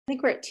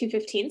think we're at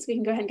 2:15, so we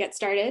can go ahead and get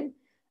started.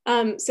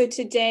 So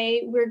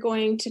today we're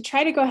going to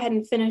try to go ahead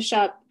and finish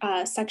up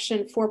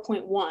section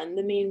 4.1,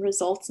 the main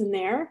results in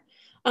there,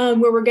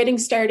 where we're getting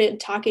started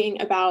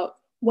talking about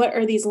what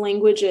are these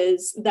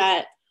languages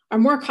that are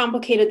more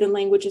complicated than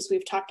languages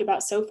we've talked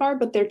about so far,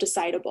 but they're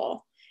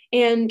decidable.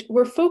 And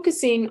we're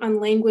focusing on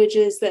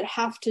languages that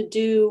have to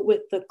do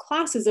with the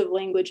classes of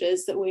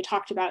languages that we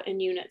talked about in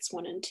units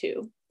 1 and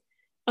 2.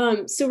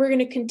 So we're going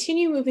to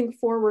continue moving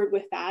forward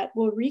with that.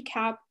 We'll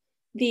recap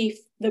the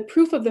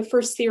proof of the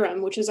first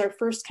theorem, which is our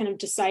first kind of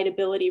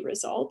decidability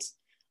result,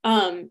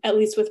 at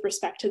least with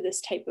respect to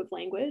this type of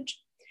language.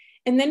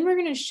 And then we're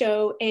going to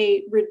show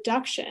a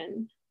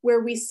reduction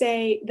where we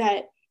say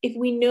that if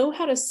we know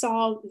how to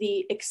solve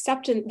the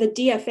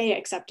DFA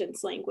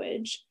acceptance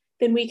language,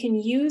 then we can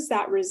use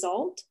that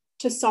result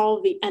to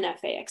solve the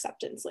NFA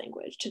acceptance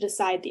language, to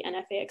decide the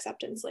NFA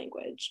acceptance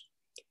language.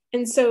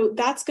 And so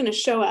that's going to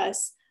show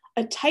us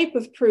a type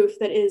of proof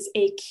that is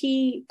a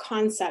key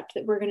concept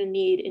that we're going to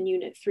need in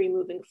Unit 3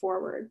 moving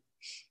forward.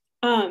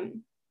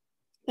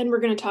 Then we're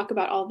going to talk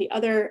about all the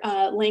other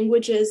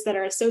languages that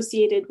are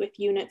associated with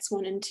Units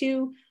 1 and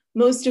 2,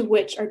 most of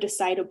which are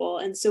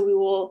decidable. And so we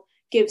will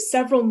give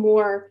several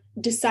more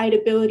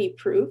decidability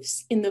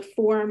proofs in the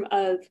form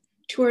of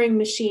Turing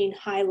machine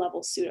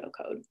high-level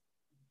pseudocode.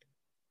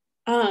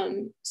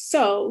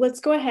 So let's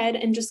go ahead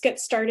and just get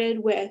started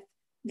with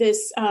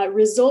this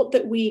result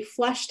that we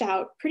fleshed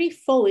out pretty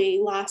fully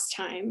last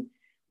time,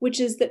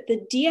 which is that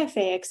the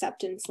DFA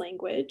acceptance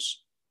language,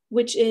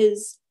 which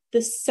is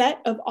the set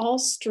of all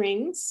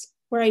strings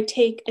where I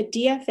take a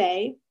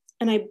DFA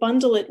and I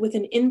bundle it with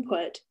an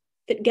input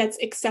that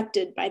gets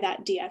accepted by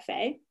that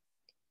DFA.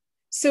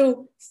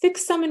 So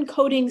fixed sum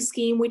encoding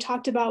scheme, we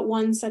talked about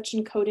one such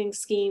encoding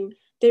scheme.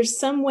 There's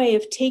some way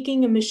of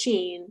taking a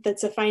machine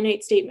that's a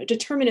finite state,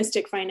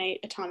 deterministic finite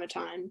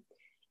automaton,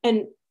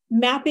 and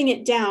mapping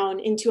it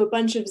down into a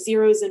bunch of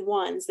zeros and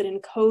ones that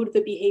encode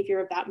the behavior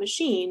of that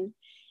machine.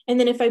 And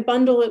then if I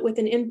bundle it with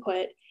an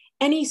input,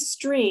 any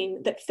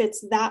string that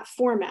fits that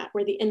format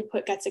where the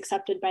input gets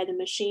accepted by the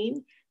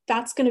machine,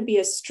 that's going to be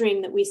a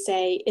string that we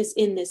say is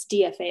in this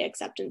DFA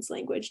acceptance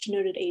language,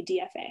 denoted a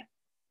DFA.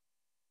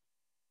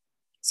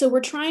 So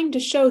we're trying to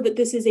show that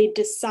this is a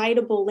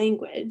decidable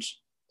language.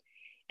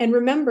 And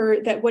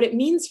remember that what it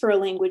means for a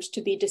language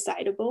to be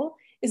decidable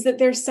is that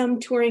there's some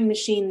Turing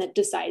machine that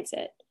decides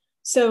it.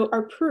 So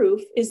our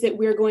proof is that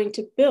we're going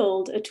to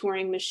build a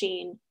Turing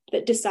machine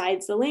that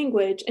decides the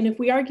language. And if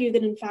we argue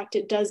that in fact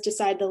it does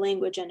decide the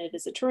language and it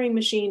is a Turing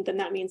machine, then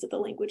that means that the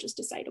language is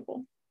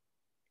decidable.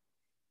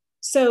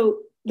 So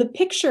the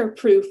picture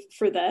proof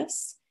for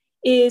this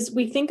is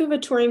we think of a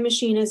Turing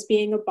machine as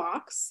being a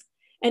box,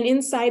 and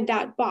inside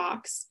that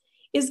box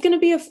is going to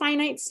be a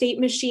finite state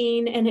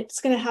machine, and it's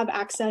going to have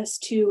access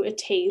to a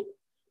tape,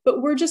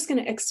 but we're just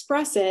going to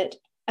express it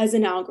as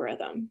an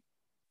algorithm.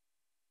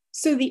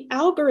 So the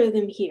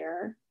algorithm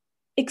here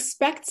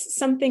expects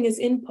something as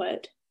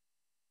input,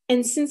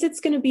 and since it's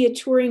going to be a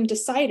Turing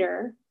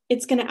decider,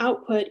 it's going to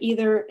output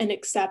either an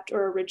accept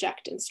or a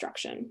reject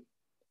instruction.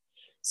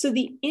 So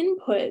the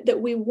input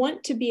that we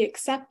want to be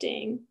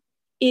accepting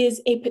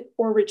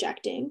or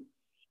rejecting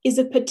is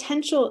a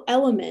potential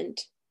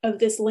element of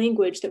this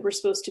language that we're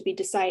supposed to be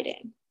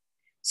deciding.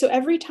 So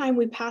every time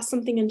we pass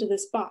something into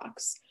this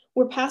box,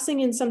 we're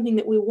passing in something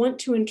that we want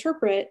to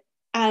interpret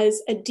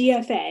as a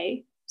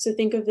DFA. So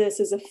think of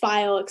this as a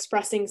file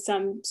expressing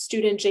some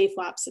student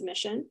JFlap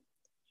submission,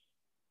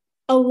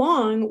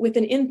 along with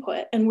an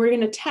input, and we're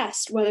going to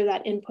test whether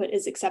that input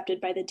is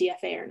accepted by the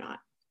DFA or not.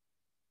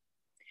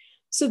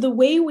 So the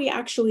way we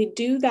actually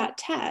do that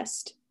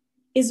test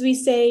is we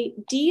say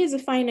D is a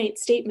finite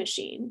state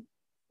machine.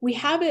 We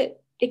have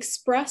it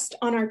expressed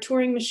on our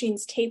Turing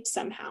machine's tape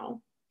somehow.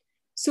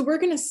 So we're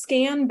going to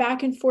scan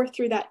back and forth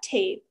through that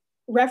tape,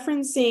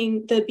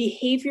 referencing the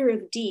behavior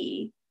of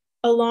D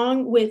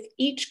along with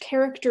each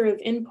character of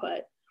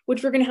input,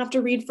 which we're going to have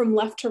to read from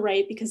left to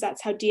right because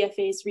that's how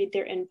DFAs read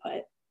their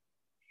input.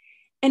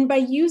 And by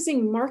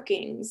using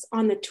markings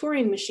on the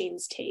Turing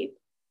machine's tape,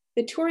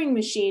 the Turing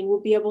machine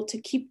will be able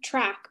to keep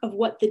track of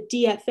what the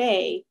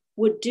DFA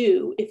would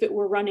do if it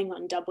were running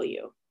on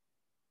W.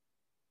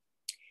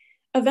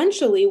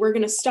 Eventually, we're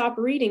going to stop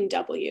reading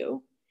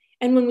W.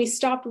 And when we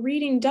stop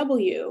reading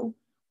W,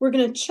 we're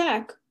going to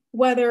check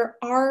whether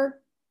our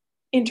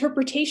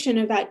interpretation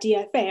of that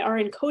DFA, our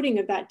encoding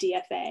of that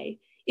DFA,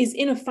 is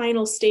in a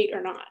final state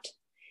or not.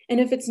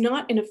 And if it's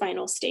not in a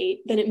final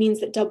state, then it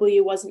means that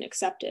W wasn't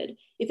accepted.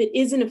 If it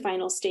is in a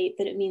final state,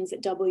 then it means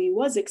that W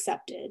was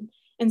accepted.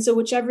 And so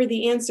whichever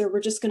the answer, we're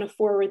just going to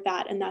forward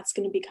that, and that's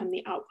going to become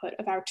the output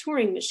of our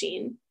Turing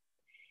machine.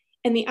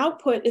 And the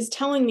output is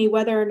telling me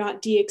whether or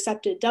not D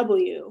accepted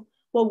W.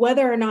 Well,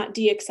 whether or not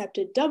D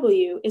accepted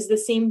W is the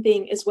same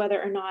thing as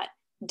whether or not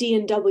D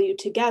and W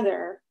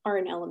together are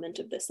an element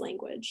of this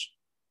language.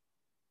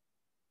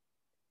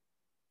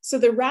 So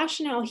the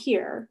rationale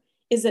here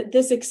is that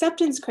this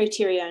acceptance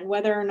criterion,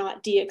 whether or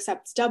not D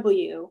accepts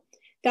W,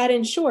 that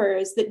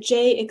ensures that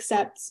J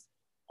accepts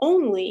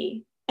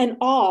only and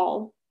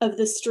all of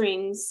the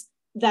strings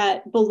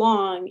that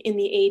belong in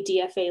the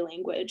ADFA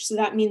language. So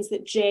that means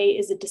that J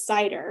is a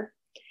decider,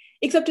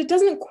 except it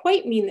doesn't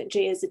quite mean that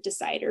J is a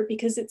decider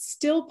because it's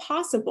still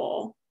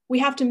possible. We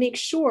have to make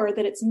sure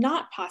that it's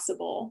not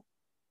possible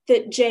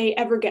that J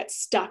ever gets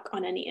stuck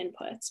on any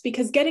inputs,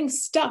 because getting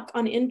stuck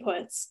on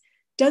inputs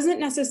doesn't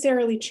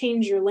necessarily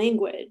change your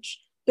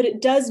language, but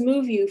it does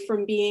move you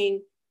from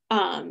being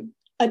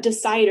a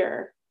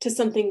decider to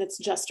something that's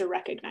just a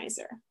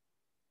recognizer.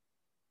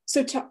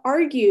 So to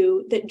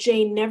argue that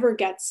J never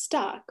gets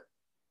stuck,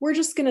 we're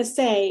just going to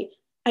say,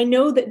 I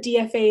know that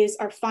DFAs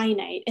are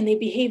finite and they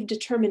behave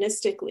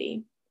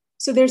deterministically.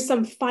 So there's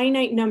some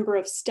finite number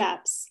of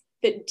steps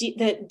that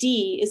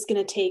D is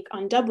going to take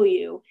on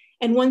W.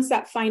 And once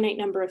that finite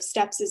number of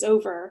steps is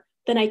over,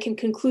 then I can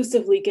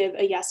conclusively give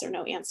a yes or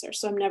no answer.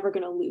 So I'm never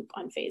going to loop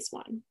on phase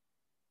one.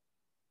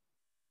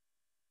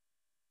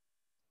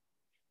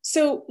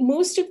 So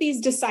most of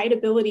these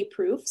decidability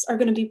proofs are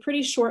going to be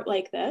pretty short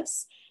like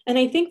this. And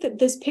I think that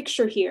this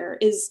picture here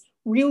is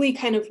really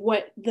kind of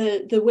what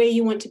the way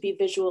you want to be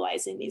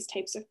visualizing these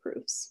types of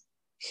proofs.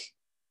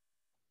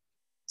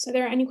 So are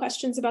there any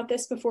questions about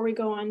this before we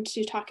go on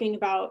to talking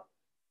about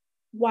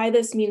why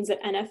this means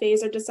that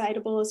NFAs are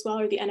decidable as well,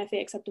 or the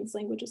NFA acceptance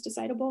language is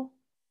decidable?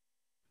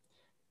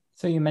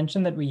 So you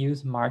mentioned that we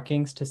use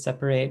markings to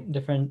separate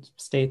different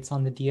states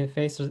on the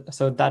DFA.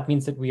 So that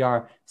means that we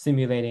are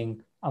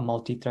simulating a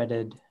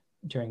multi-threaded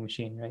Turing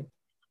machine, right?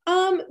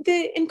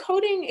 The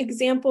encoding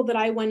example that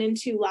I went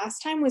into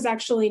last time was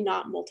actually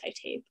not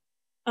multi-tape.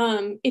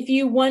 If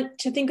you want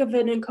to think of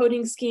an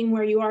encoding scheme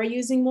where you are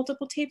using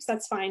multiple tapes,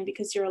 that's fine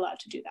because you're allowed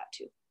to do that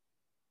too.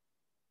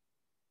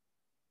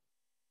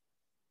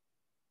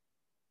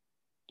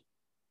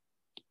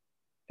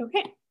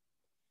 Okay.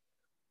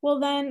 Well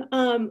then,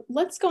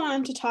 let's go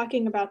on to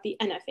talking about the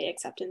NFA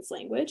acceptance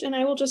language, and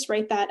I will just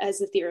write that as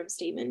a theorem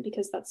statement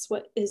because that's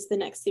what is the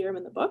next theorem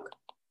in the book.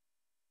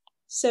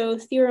 So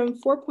theorem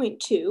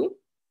 4.2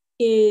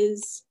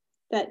 is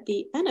that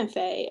the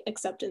NFA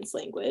acceptance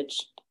language,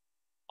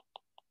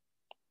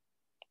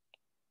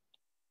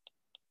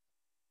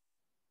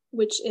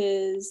 which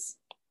is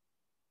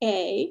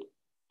a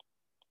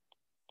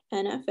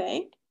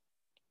NFA,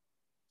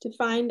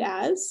 defined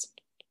as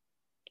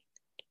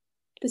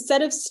the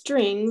set of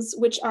strings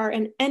which are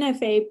an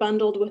NFA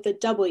bundled with a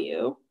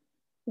W,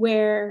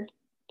 where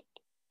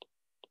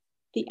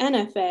the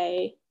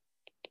NFA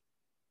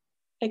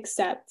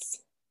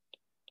accepts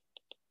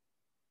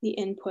the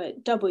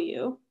input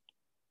W.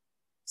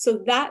 So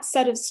that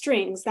set of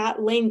strings,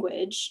 that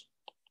language,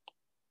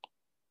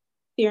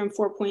 theorem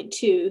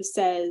 4.2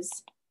 says,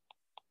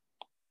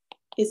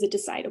 is a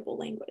decidable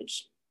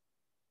language.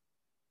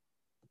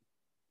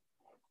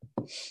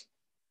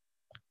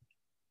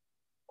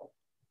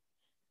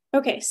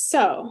 Okay,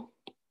 so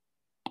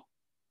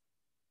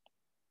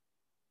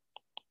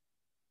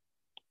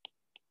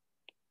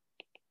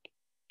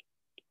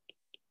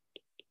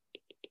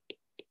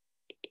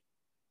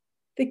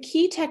the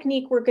key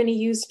technique we're going to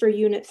use for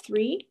Unit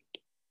 3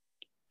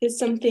 is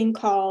something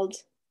called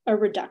a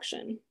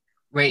reduction.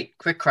 Wait,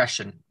 quick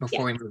question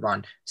before we move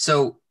on.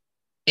 So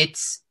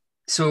it's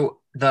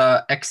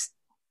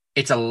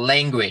a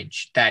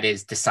language that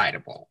is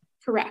decidable.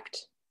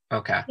 Correct.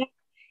 Okay. Yeah.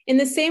 In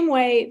the same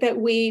way that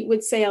we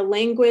would say a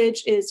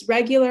language is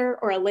regular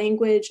or a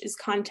language is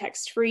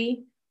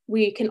context-free,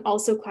 we can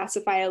also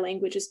classify a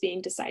language as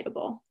being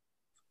decidable.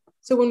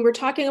 So when we're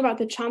talking about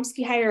the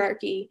Chomsky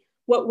hierarchy,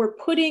 what we're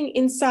putting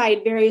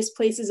inside various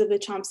places of the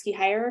Chomsky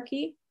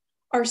hierarchy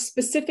are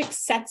specific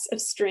sets of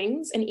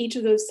strings, and each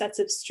of those sets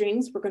of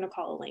strings we're going to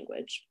call a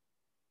language.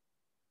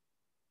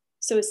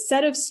 So a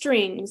set of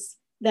strings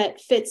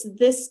that fits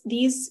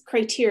these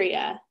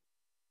criteria,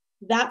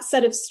 that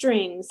set of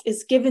strings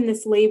is given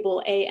this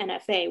label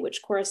ANFA,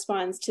 which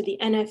corresponds to the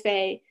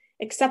NFA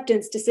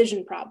acceptance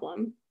decision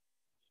problem.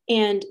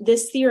 And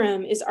this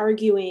theorem is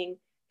arguing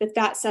that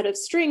that set of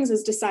strings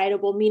is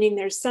decidable, meaning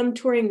there's some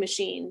Turing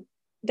machine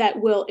that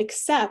will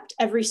accept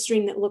every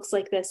string that looks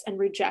like this and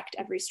reject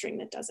every string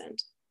that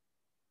doesn't.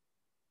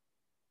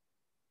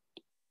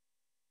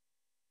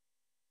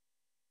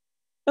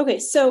 Okay,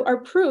 so our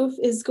proof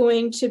is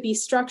going to be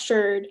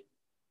structured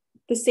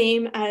the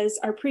same as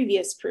our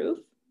previous proof.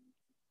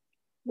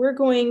 We're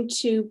going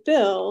to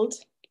build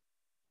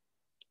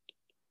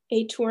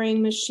a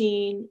Turing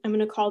machine. I'm going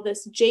to call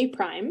this J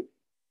prime,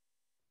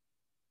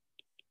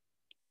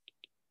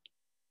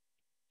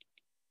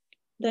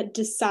 that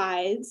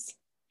decides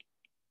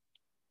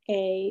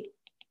a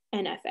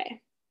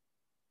NFA.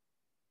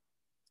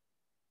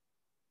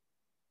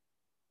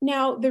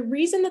 Now, the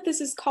reason that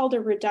this is called a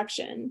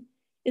reduction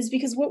is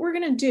because what we're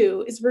going to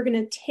do is we're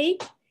going to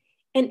take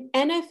an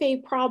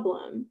NFA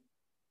problem,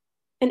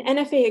 an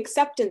NFA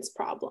acceptance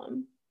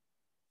problem,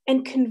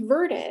 and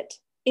convert it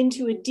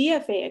into a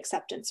DFA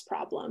acceptance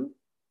problem,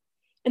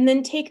 and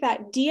then take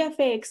that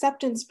DFA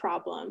acceptance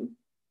problem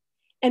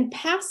and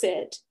pass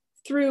it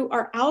through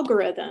our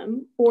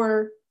algorithm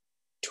or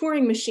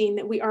Turing machine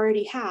that we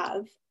already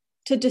have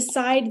to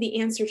decide the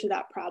answer to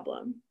that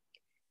problem.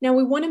 Now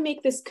we want to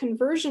make this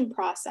conversion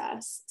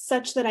process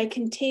such that I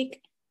can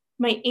take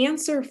my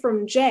answer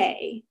from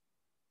J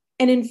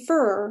and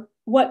infer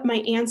what my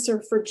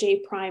answer for J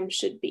prime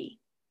should be.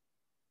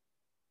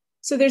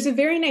 So there's a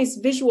very nice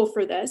visual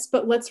for this,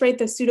 but let's write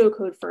the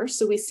pseudocode first.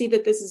 So we see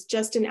that this is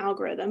just an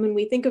algorithm, and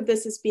we think of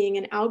this as being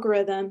an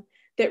algorithm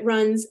that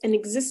runs an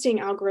existing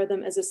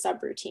algorithm as a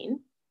subroutine.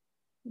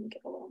 Let me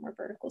get a little more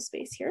vertical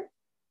space here.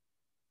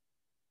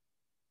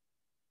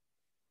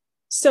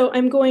 So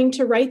I'm going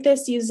to write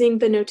this using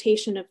the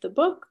notation of the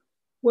book,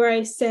 where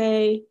I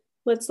say,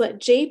 let's let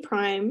J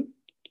prime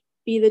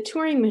be the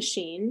Turing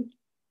machine,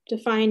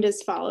 defined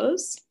as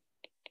follows.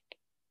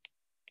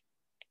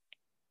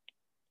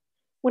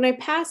 When I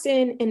pass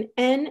in an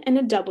N and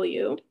a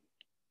W,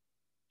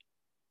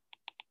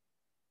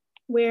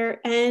 where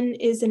N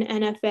is an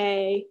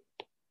NFA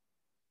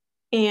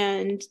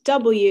and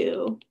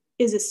W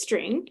is a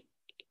string,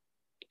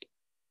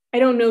 I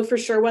don't know for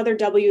sure whether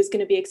W is going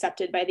to be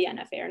accepted by the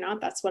NFA or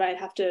not. That's what I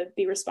have to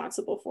be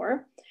responsible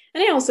for.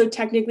 And I also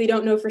technically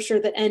don't know for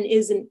sure that N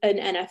is an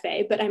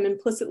NFA, but I'm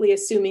implicitly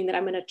assuming that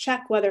I'm going to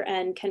check whether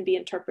N can be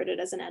interpreted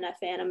as an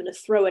NFA, and I'm going to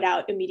throw it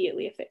out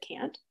immediately if it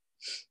can't.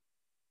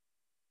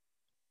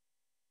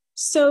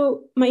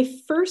 So my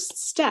first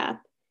step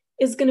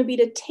is going to be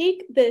to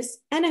take this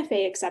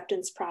NFA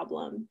acceptance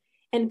problem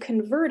and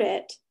convert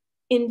it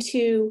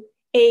into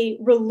a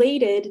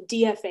related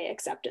DFA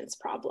acceptance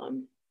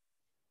problem.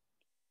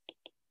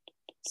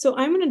 So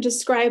I'm going to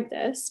describe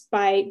this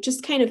by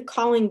just kind of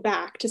calling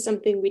back to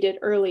something we did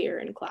earlier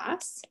in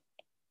class.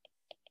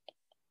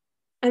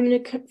 I'm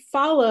going to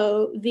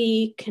follow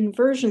the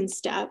conversion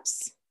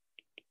steps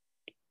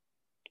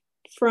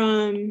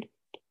from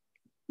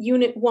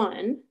Unit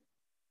 1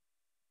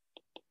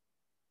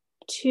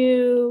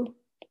 to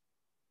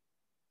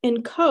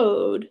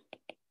encode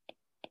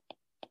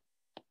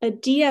a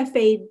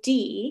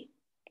DFA-D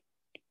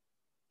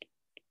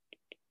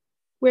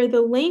where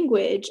the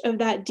language of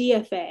that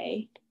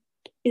DFA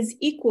is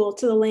equal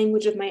to the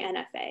language of my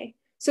NFA.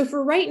 So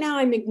for right now,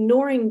 I'm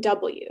ignoring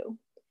W.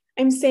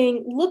 I'm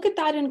saying, look at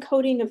that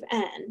encoding of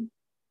N.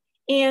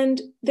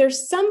 And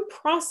there's some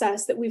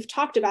process that we've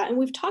talked about, and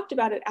we've talked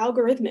about it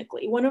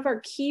algorithmically. One of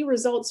our key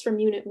results from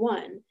Unit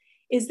 1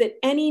 is that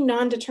any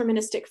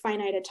non-deterministic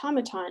finite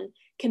automaton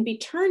can be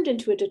turned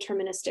into a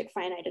deterministic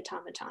finite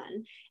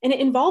automaton. And it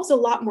involves a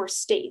lot more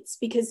states,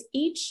 because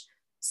each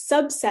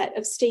subset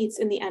of states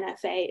in the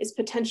NFA is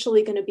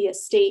potentially going to be a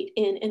state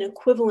in an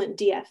equivalent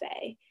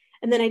DFA.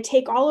 And then I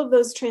take all of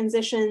those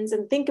transitions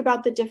and think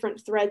about the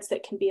different threads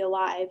that can be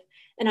alive,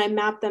 and I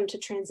map them to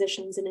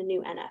transitions in a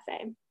new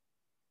NFA.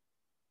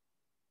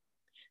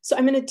 So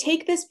I'm going to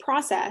take this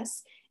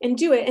process and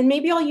do it, and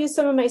maybe I'll use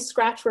some of my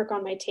scratch work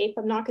on my tape.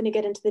 I'm not going to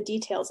get into the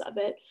details of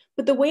it,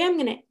 but the way I'm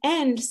going to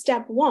end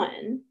step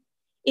 1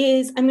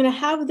 is I'm going to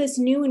have this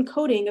new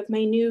encoding of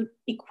my new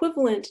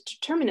equivalent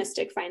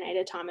deterministic finite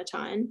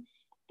automaton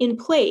in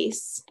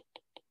place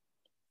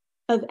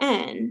of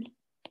N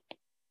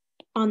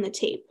on the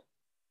tape.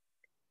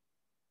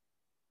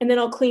 And then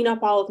I'll clean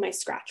up all of my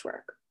scratch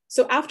work.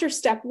 So after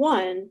step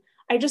 1,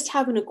 I just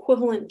have an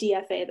equivalent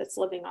DFA that's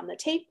living on the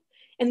tape.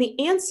 And the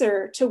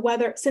answer to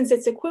whether, since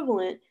it's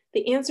equivalent,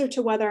 the answer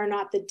to whether or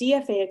not the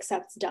DFA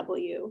accepts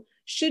W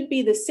should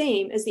be the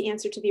same as the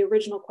answer to the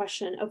original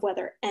question of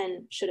whether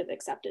N should have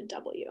accepted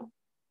W.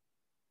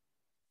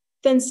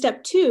 Then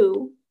step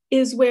 2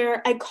 is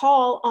where I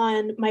call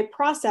on my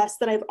process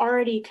that I've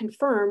already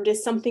confirmed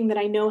is something that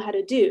I know how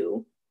to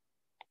do.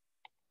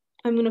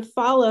 I'm going to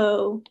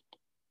follow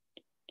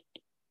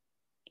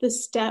the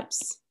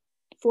steps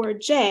for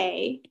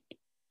J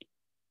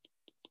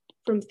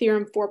from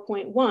theorem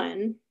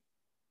 4.1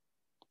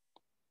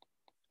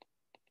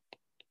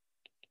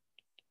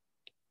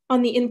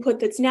 on the input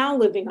that's now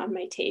living on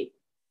my tape,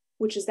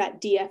 which is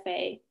that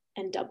DFA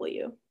and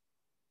W.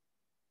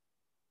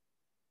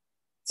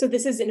 So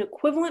this is an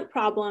equivalent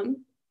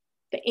problem.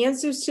 The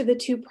answers to the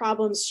two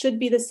problems should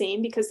be the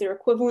same because they're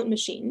equivalent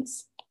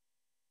machines.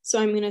 So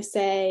I'm going to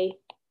say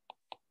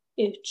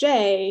if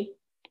J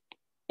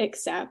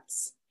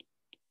accepts,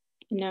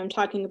 and now I'm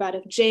talking about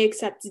if J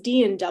accepts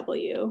D and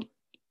W,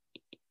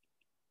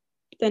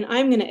 then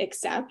I'm going to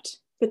accept,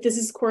 but this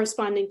is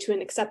corresponding to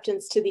an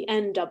acceptance to the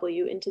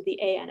NW into the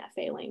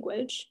ANFA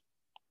language.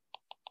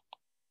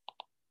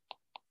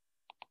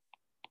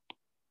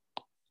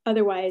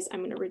 Otherwise, I'm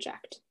going to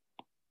reject.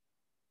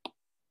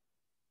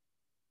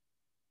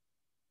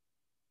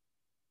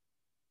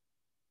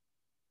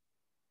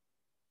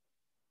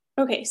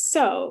 Okay,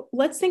 so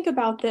let's think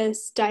about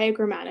this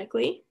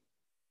diagrammatically.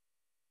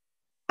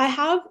 I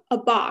have a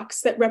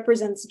box that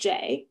represents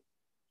J.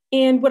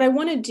 And what I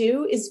want to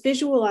do is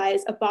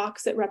visualize a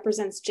box that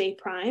represents J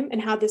prime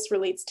and how this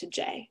relates to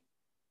J.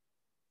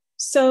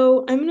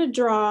 So I'm going to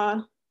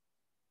draw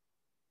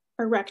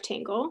a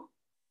rectangle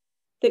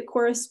that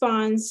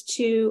corresponds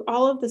to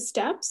all of the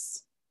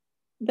steps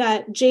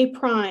that J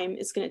prime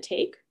is going to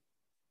take.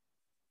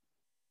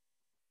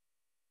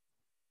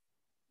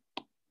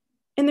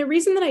 And the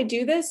reason that I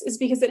do this is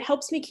because it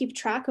helps me keep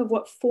track of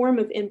what form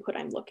of input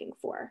I'm looking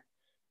for.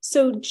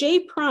 So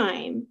J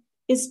prime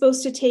is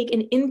supposed to take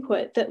an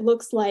input that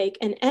looks like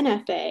an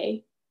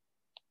NFA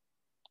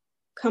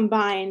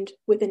combined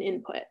with an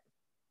input.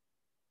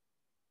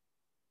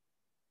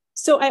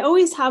 So I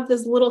always have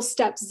this little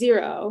step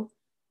 0,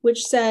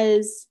 which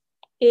says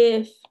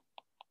if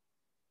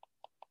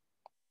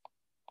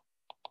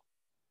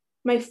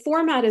my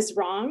format is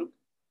wrong,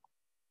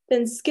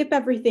 then skip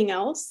everything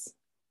else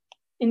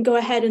and go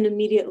ahead and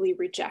immediately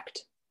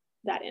reject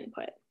that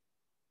input.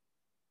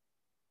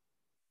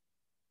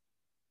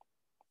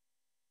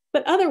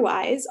 But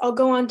otherwise, I'll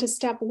go on to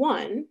step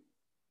 1,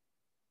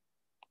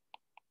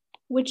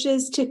 which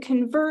is to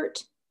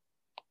convert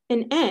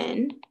an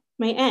N,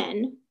 my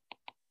N,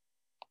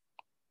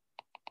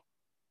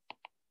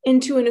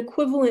 into an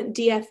equivalent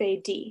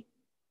DFA-D.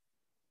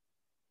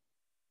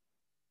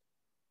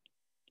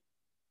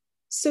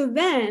 So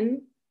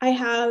then I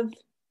have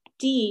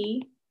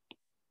D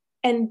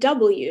and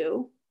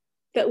W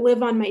that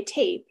live on my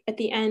tape at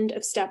the end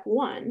of step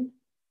 1.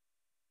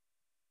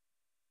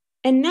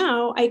 And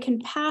now I can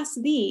pass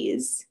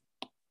these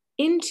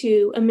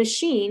into a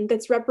machine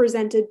that's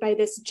represented by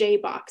this J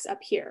box up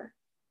here,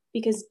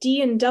 because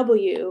D and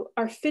W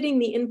are fitting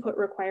the input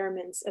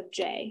requirements of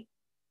J.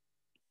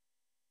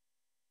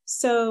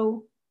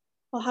 So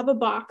I'll have a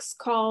box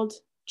called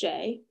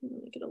J. Let me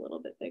make it a little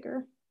bit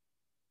bigger.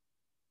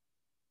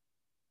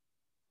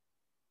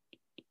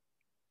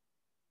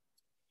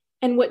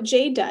 And what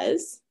J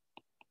does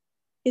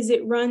is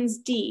it runs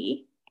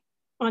D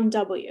on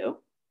W.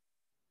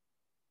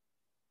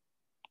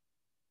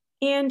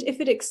 And if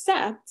it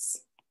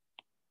accepts,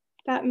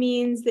 that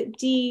means that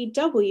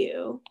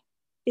DW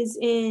is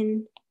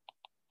in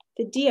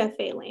the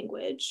DFA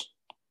language.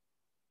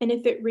 And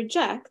if it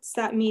rejects,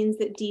 that means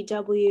that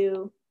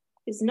DW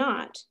is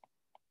not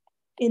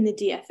in the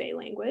DFA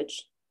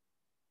language.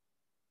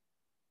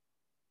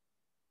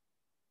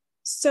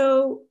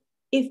 So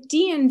if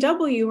D and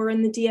W are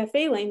in the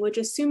DFA language,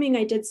 assuming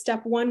I did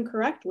step 1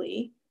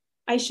 correctly,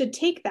 I should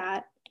take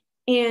that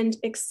and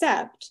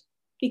accept,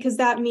 because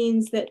that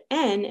means that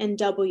N and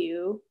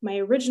W, my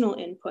original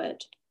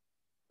input,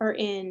 are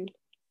in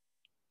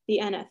the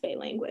NFA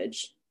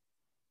language.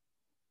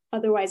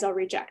 Otherwise, I'll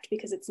reject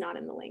because it's not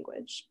in the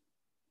language.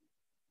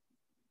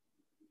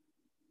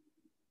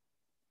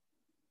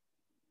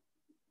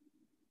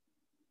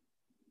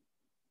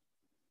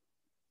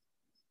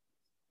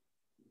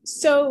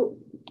 So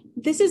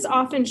this is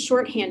often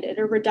shorthanded.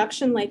 A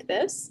reduction like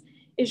this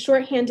is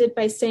shorthanded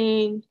by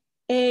saying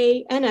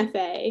a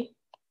NFA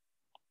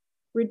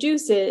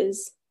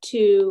reduces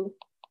to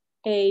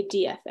a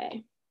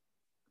DFA.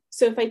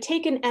 So if I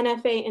take an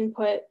NFA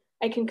input,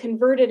 I can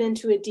convert it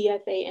into a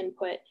DFA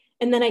input,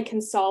 and then I can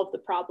solve the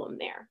problem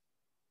there.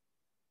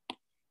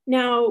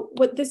 Now,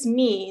 what this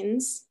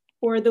means,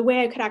 or the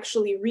way I could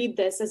actually read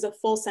this as a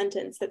full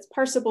sentence that's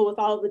parsable with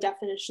all of the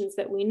definitions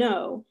that we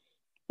know,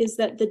 is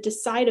that the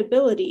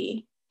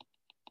decidability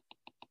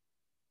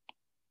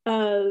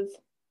of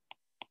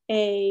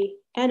a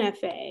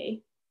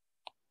NFA,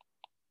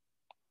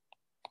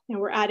 and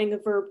we're adding a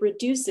verb,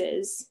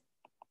 reduces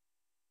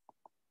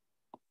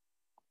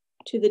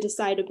to the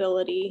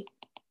decidability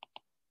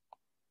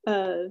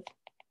of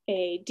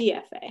a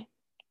DFA.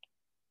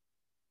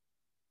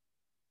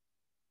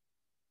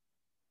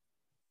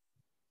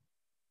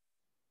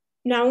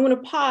 Now I'm going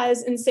to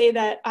pause and say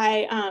that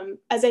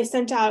as I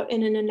sent out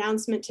in an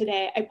announcement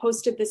today, I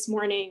posted this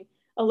morning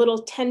a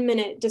little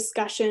 10-minute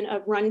discussion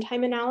of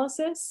runtime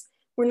analysis.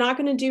 We're not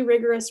going to do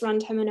rigorous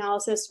runtime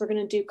analysis. We're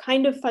going to do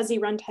kind of fuzzy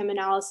runtime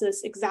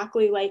analysis,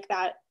 exactly like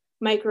that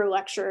micro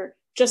lecture,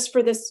 just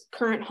for this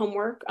current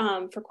homework,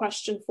 for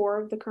question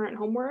 4 of the current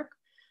homework.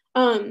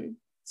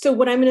 So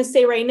what I'm going to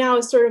say right now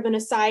is sort of an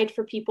aside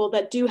for people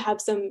that do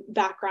have some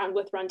background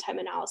with runtime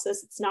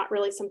analysis. It's not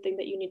really something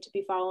that you need to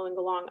be following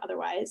along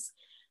otherwise.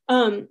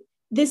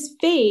 This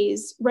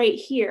phase right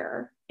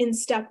here in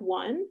step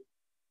 1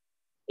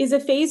 is a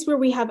phase where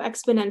we have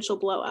exponential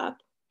blow up.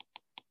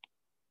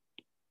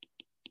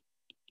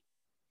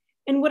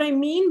 And what I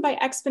mean by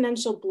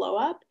exponential blow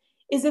up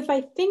is if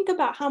I think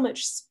about how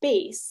much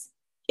space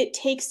it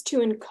takes to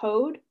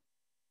encode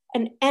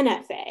an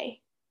NFA,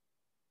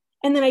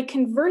 and then I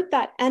convert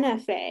that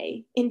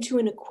NFA into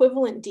an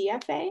equivalent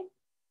DFA,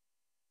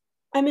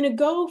 I'm going to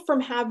go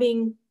from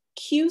having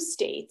Q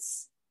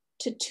states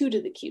to 2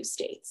 to the Q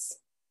states.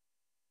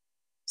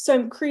 So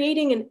I'm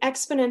creating an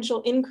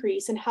exponential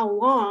increase in how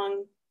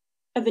long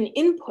of an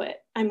input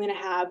I'm going to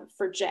have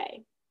for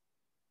J.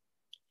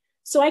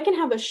 So I can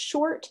have a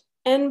short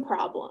N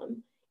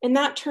problem, and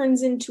that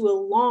turns into a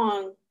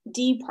long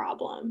D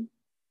problem.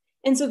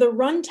 And so the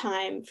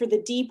runtime for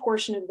the D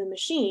portion of the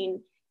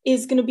machine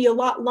is going to be a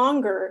lot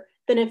longer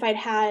than if I'd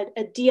had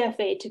a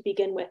DFA to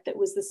begin with that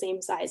was the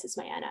same size as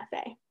my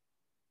NFA.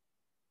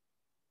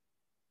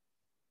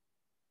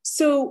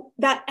 So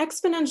that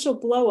exponential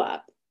blow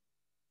up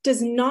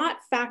does not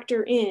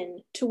factor in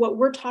to what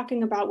we're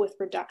talking about with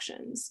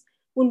reductions.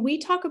 When we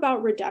talk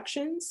about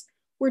reductions,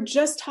 we're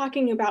just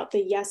talking about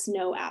the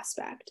yes/no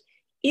aspect.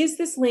 Is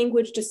this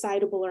language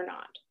decidable or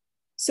not?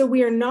 So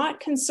we are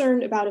not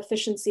concerned about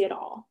efficiency at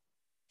all.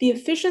 the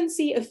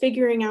efficiency of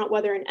figuring out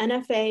whether an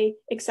NFA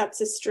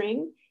accepts a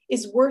string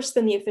is worse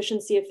than the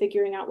efficiency of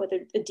figuring out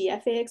whether a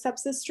DFA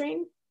accepts a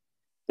string.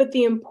 But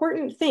the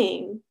important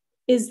thing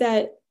is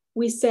that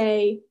we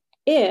say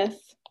if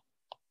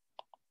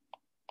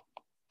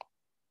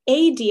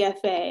a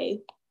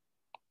DFA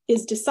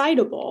is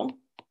decidable,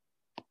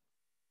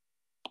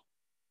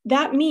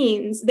 that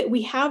means that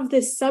we have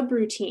this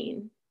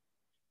subroutine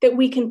that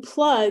we can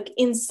plug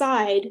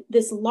inside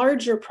this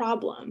larger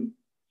problem.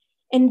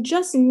 And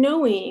just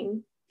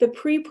knowing the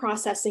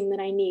pre-processing that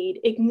I need,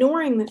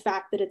 ignoring the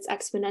fact that it's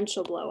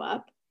exponential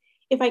blowup,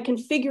 if I can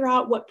figure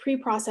out what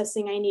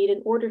pre-processing I need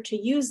in order to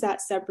use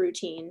that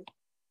subroutine,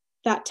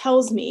 that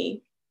tells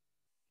me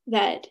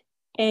that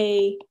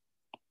a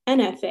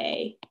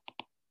NFA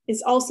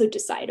is also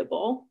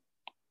decidable.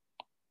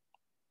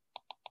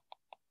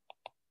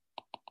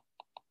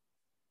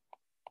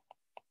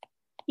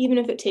 Even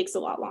if it takes a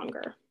lot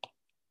longer.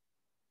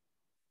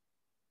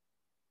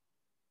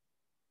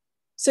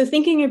 So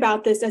thinking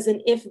about this as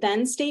an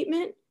if-then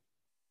statement,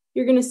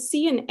 you're going to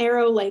see an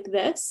arrow like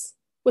this.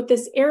 What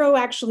this arrow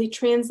actually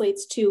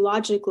translates to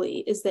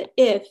logically is that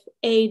if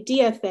a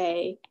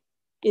DFA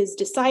is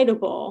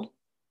decidable,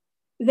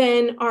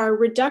 then our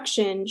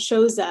reduction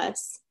shows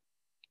us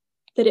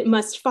that it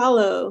must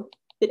follow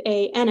that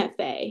a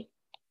NFA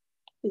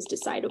is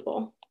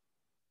decidable.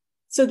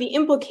 So the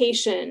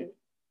implication,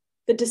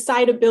 the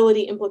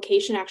decidability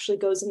implication actually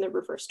goes in the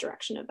reverse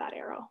direction of that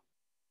arrow.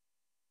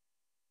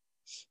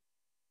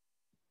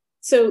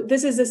 So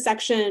this is a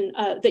section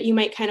that you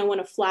might kind of want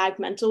to flag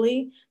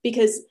mentally,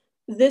 because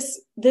this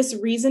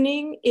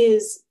reasoning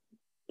is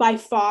by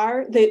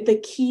far the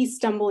key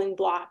stumbling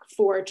block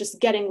for just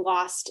getting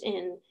lost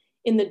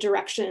in the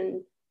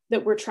direction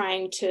that we're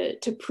trying to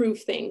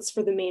prove things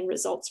for the main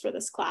results for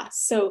this class.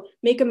 So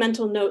make a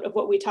mental note of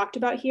what we talked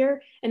about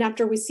here. And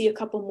after we see a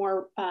couple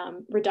more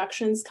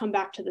reductions, come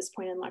back to this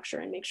point in lecture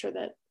and make sure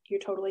that you're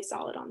totally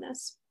solid on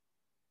this.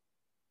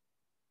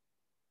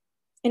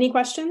 Any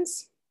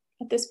questions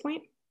at this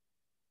point?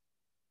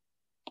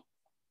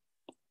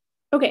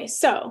 Okay,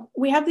 so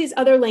we have these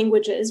other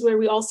languages where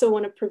we also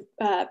want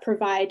to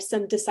provide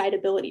some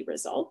decidability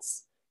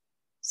results.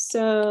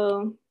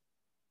 So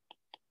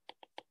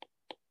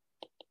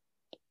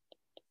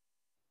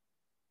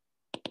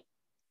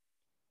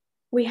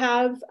we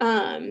have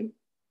a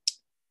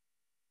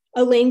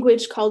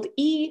language called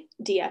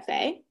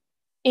eDFA,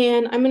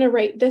 and I'm going to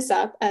write this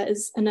up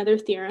as another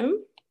theorem.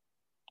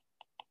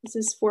 This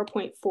is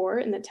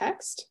 4.4 in the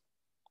text.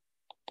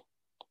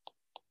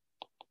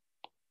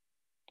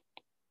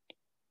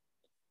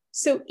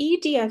 So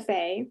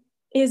eDFA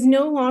is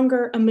no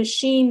longer a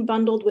machine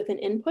bundled with an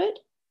input.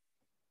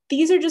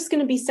 These are just going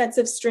to be sets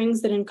of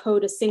strings that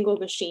encode a single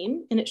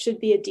machine, and it should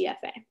be a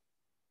DFA.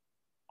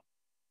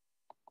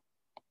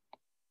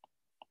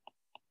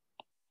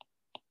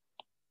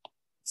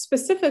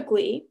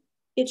 Specifically,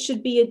 it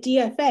should be a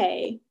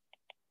DFA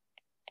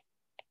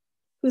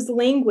whose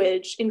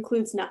language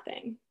includes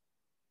nothing.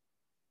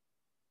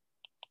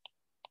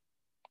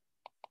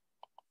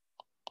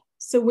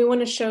 So we want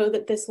to show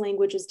that this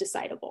language is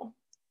decidable.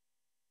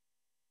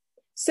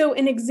 So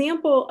an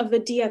example of a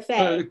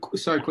DFA.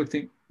 Sorry, quick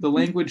thing. The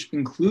language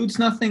includes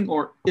nothing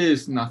or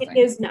is nothing? It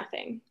is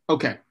nothing.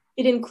 Okay.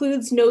 It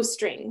includes no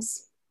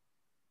strings.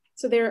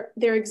 So there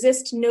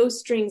exist no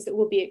strings that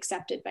will be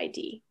accepted by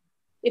D.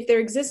 If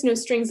there exist no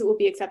strings that will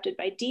be accepted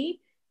by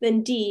D,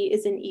 then D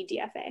is an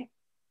eDFA.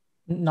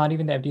 Not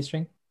even the empty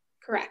string?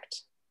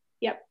 Correct.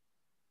 Yep.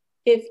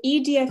 If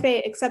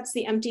eDFA accepts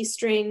the empty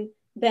string,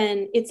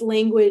 then its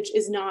language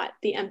is not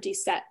the empty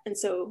set. And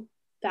so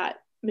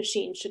that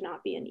machine should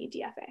not be an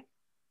eDFA.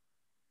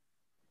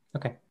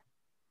 Okay.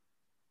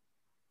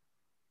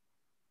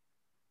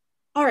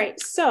 All right,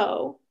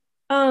 so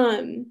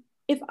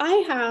if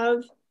I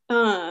have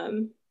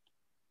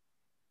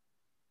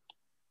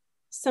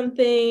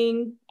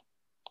something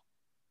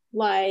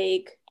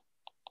like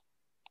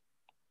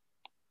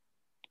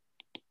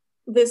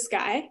this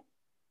guy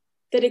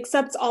that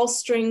accepts all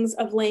strings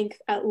of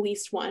length at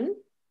least 1,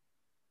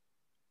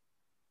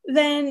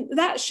 then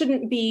that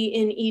shouldn't be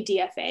in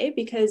eDFA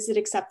because it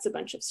accepts a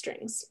bunch of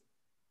strings.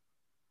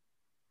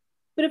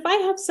 But if I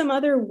have some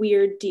other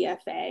weird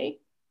DFA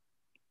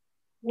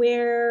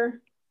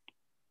where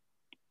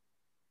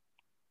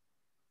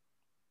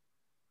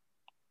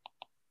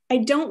I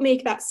don't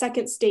make that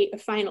second state a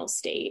final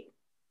state,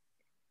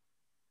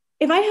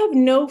 if I have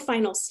no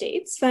final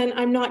states, then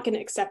I'm not going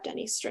to accept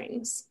any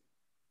strings.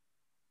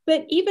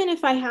 But even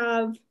if I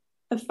have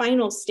a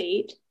final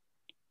state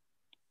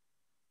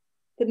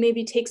that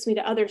maybe takes me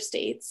to other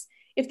states,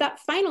 if that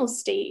final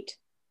state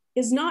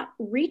is not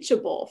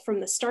reachable from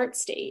the start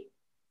state,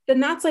 then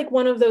that's like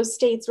one of those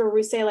states where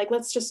we say, like,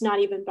 let's just not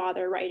even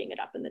bother writing it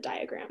up in the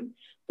diagram.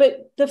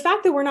 But the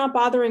fact that we're not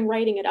bothering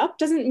writing it up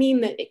doesn't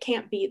mean that it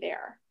can't be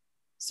there.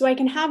 So I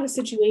can have a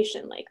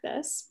situation like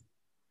this.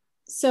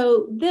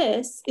 So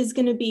this is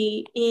going to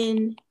be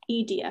in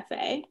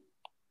eDFA.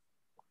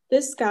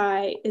 This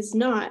guy is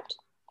not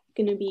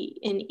going to be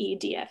in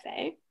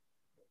eDFA.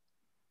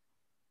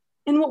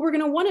 And what we're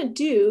going to want to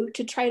do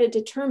to try to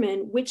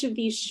determine which of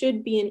these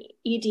should be an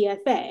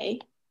EDFA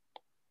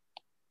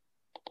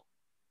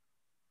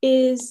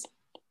is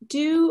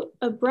do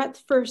a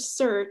breadth first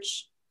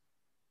search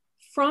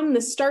from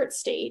the start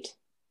state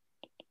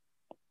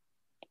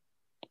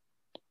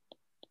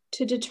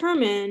to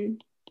determine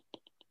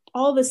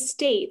all the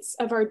states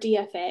of our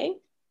DFA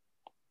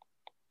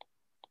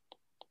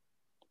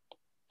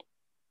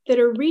that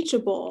are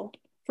reachable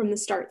from the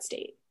start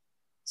state.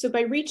 So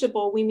by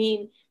reachable, we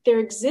mean there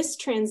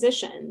exist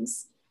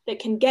transitions that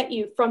can get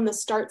you from the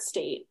start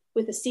state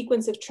with a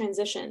sequence of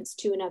transitions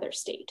to another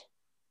state.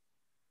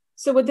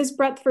 So what this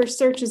breadth first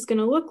search is going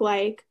to look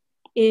like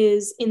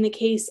is, in the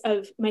case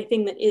of my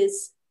thing that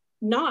is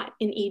not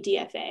an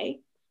EDFA,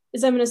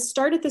 is I'm going to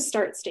start at the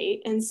start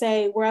state and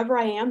say wherever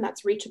I am,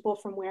 that's reachable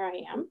from where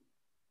I am.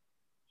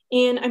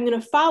 And I'm going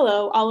to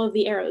follow all of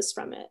the arrows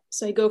from it.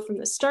 So I go from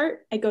the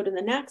start, I go to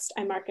the next,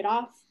 I mark it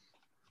off,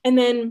 and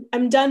then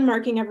I'm done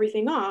marking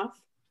everything off.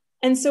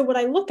 And so what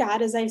I look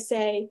at is I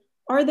say,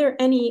 are there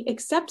any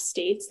except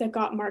states that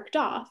got marked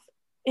off?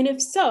 And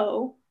if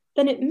so,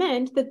 then it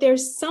meant that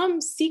there's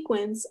some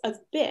sequence of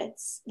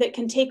bits that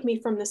can take me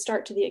from the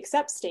start to the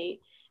except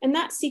state. And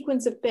that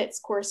sequence of bits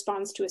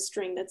corresponds to a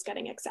string that's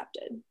getting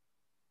accepted.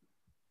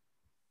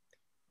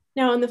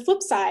 Now on the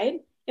flip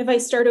side, if I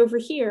start over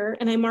here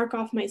and I mark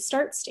off my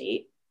start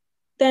state,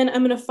 then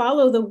I'm going to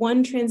follow the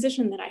one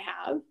transition that I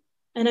have,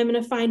 and I'm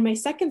going to find my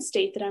second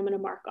state that I'm going to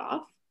mark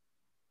off.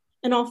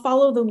 And I'll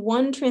follow the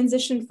one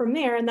transition from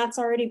there, and that's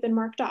already been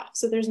marked off.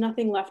 So there's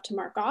nothing left to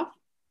mark off.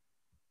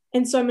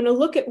 And so I'm going to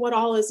look at what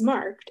all is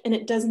marked, and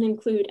it doesn't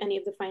include any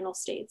of the final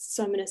states.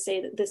 So I'm going to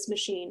say that this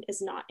machine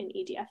is not an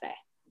EDFA.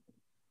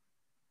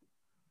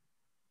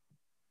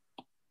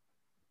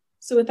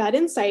 So with that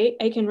insight,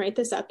 I can write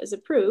this up as a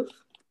proof.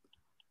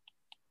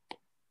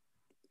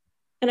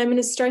 And I'm going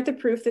to start the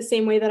proof the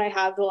same way that I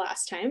have the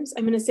last times.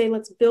 I'm going to say,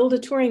 let's build a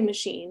Turing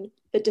machine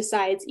that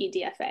decides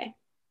EDFA.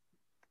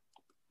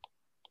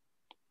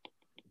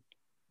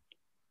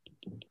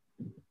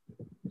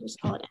 Just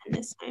call it N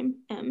this time,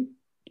 M.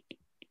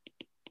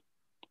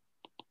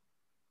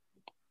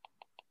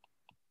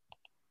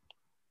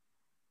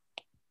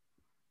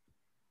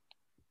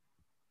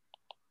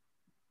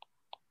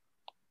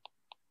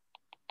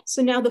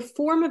 So now the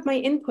form of my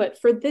input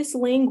for this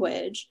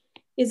language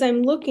is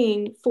I'm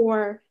looking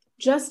for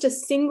just a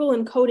single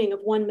encoding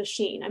of one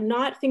machine. I'm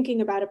not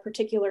thinking about a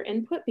particular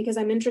input because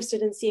I'm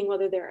interested in seeing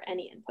whether there are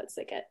any inputs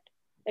that get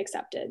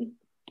accepted.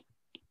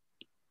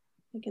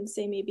 I can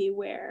say maybe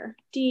where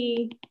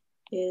D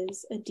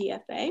is a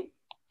DFA.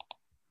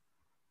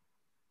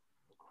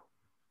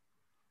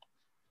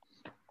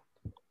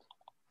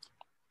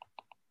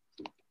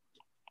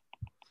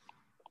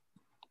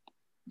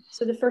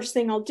 So the first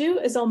thing I'll do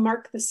is I'll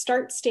mark the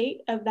start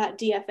state of that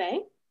DFA.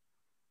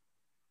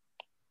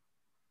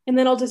 And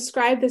then I'll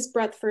describe this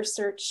breadth first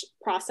search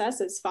process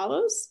as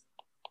follows.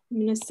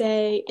 I'm going to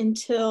say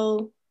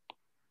until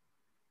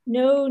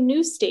no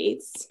new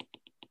states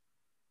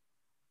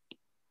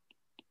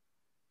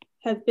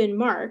have been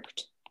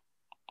marked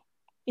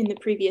in the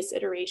previous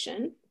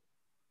iteration,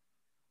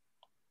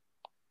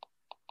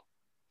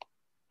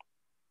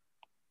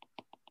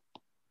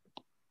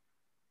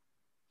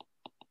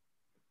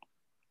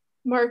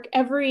 mark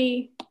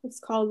every, let's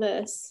call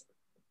this,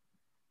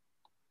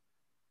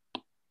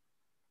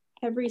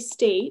 every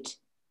state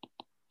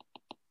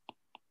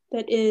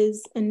that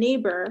is a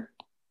neighbor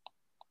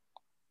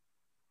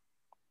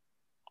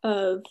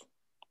of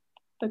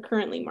a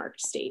currently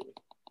marked state.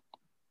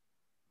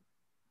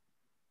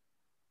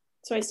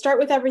 So I start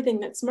with everything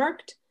that's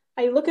marked.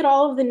 I look at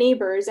all of the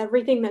neighbors,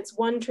 everything that's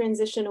one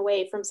transition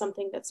away from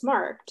something that's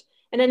marked,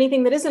 and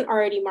anything that isn't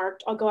already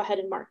marked, I'll go ahead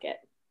and mark it.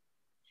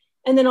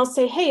 And then I'll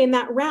say, hey, in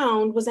that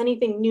round, was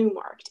anything new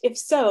marked? If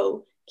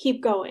so,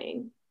 keep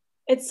going.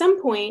 At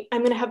some point,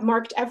 I'm going to have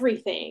marked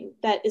everything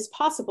that is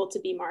possible to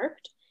be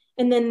marked.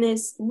 And then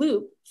this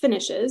loop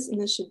finishes,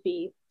 and this should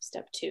be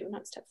step 2,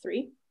 not step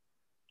 3.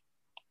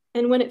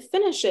 And when it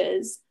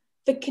finishes,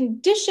 the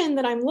condition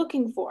that I'm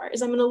looking for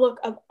is I'm going to look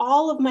of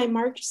all of my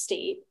marked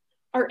state,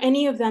 are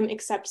any of them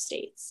except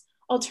states?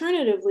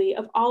 Alternatively,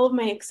 of all of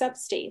my except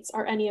states,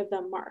 are any of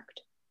them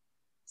marked?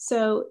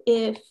 So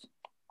if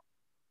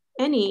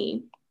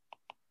any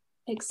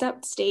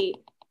except state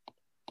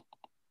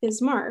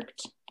is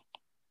marked,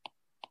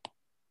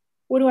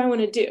 what do I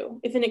want to do?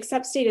 If an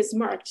except state is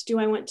marked, do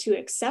I want to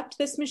accept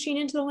this machine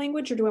into the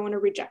language, or do I want to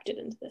reject it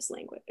into this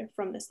language, or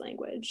from this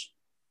language?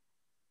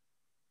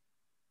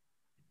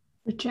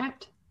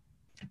 Reject.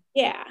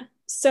 Yeah.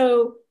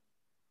 So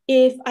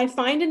if I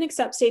find an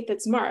accept state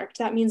that's marked,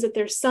 that means that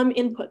there's some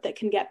input that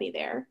can get me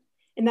there.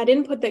 And that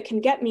input that can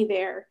get me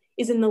there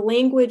is in the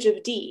language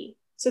of D.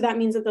 So that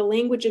means that the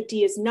language of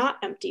D is not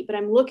empty, but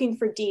I'm looking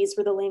for Ds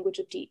where the language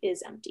of D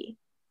is empty.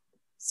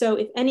 So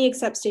if any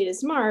accept state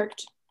is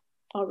marked,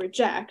 I'll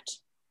reject.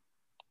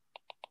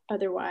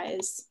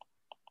 Otherwise,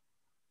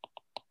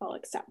 I'll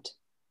accept.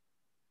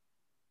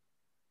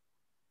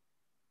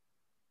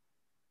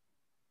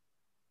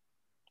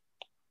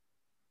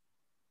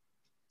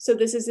 So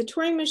this is a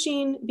Turing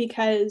machine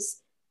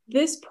because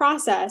this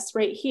process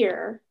right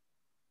here,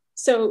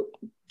 so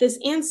this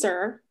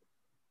answer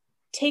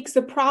takes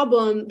the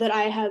problem that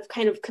I have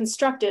kind of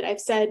constructed.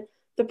 I've said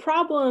the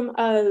problem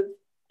of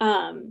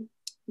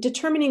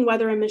determining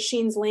whether a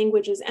machine's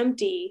language is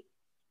empty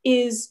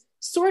is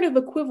sort of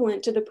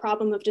equivalent to the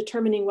problem of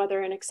determining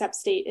whether an accept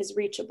state is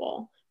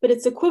reachable. But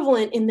it's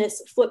equivalent in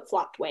this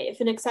flip-flopped way. If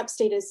an accept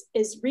state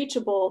is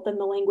reachable, then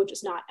the language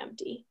is not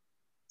empty.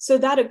 So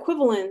that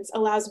equivalence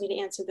allows me to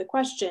answer the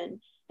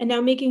question. And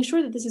now making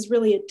sure that this is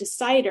really a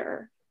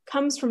decider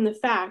comes from the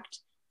fact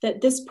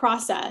that this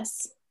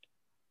process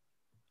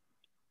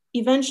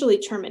eventually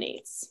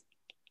terminates.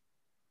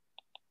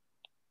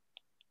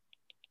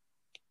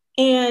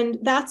 And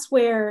that's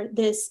where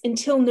this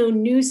until no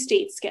new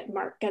states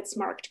gets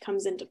marked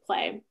comes into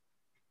play.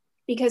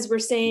 Because we're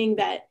saying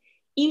that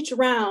each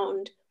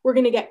round, we're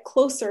going to get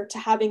closer to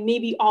having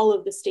maybe all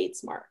of the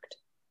states marked.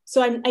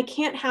 So I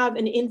can't have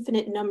an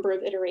infinite number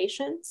of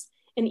iterations.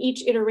 And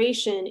each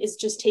iteration is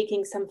just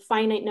taking some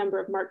finite number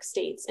of marked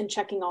states and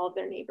checking all of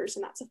their neighbors.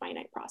 And that's a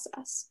finite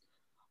process.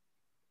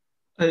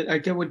 I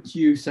get what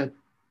you said.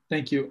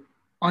 Thank you.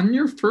 On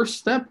your first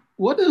step,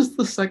 what is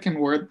the second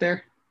word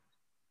there?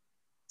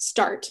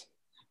 Start.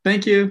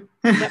 Thank you.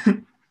 Yep.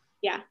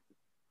 Yeah.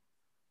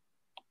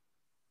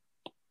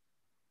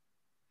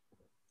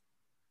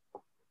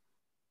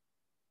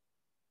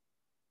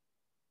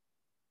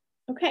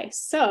 Okay,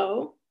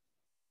 so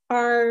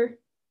our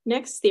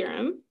next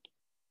theorem .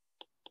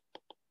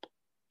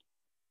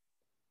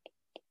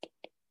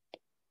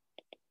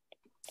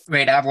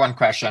 Wait, I have one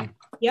question.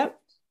 Yep.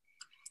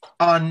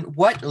 On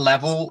what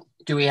level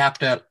do we have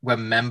to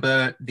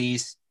remember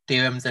these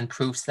theorems and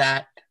proofs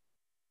that?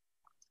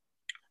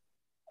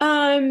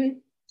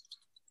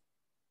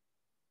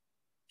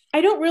 I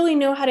don't really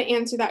know how to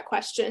answer that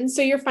question.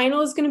 So your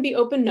final is going to be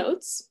open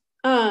notes.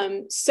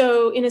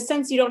 So in a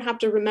sense, you don't have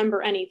to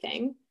remember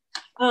anything.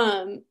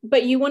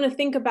 But you want to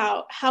think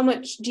about how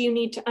much do you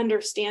need to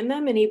understand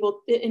them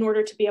in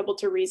order to be able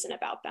to reason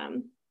about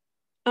them.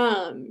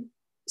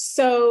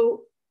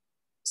 So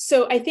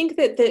I think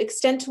that the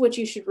extent to which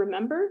you should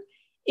remember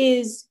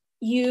is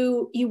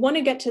you want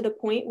to get to the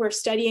point where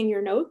studying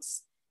your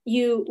notes,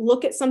 you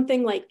look at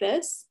something like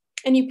this,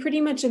 and you pretty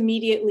much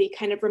immediately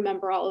kind of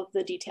remember all of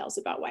the details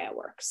about why it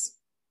works.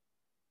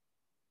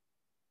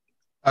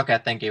 Okay,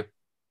 thank you.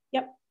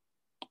 Yep.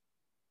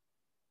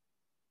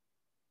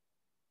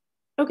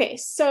 Okay,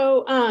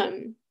 so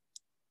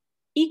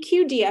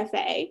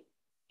EQDFA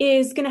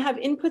is going to have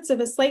inputs of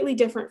a slightly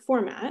different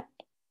format.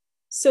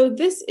 So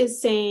this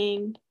is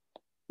saying,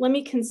 let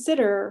me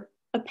consider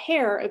a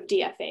pair of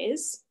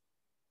DFAs.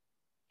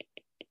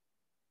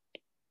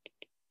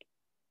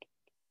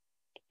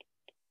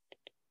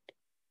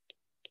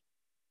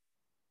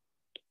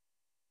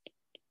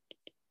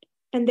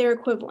 And their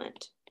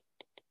equivalent.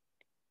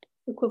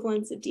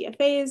 Equivalence of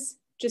DFAs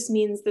just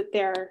means that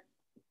their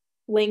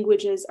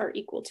languages are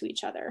equal to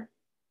each other.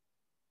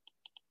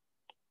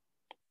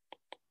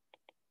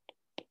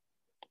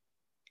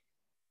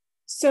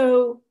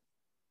 So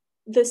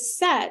the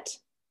set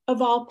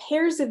of all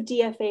pairs of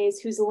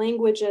DFAs whose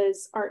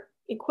languages are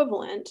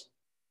equivalent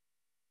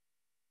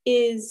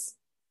is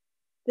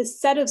the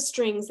set of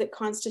strings that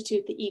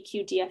constitute the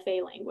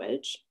EQDFA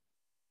language.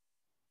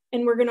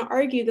 And we're going to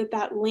argue that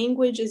that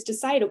language is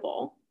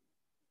decidable.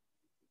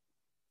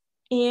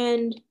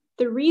 And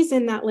the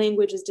reason that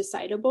language is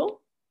decidable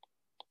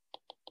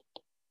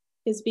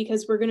is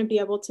because we're going to be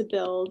able to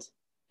build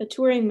a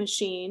Turing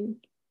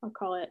machine, I'll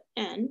call it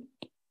N,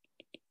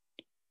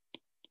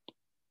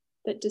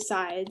 that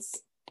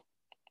decides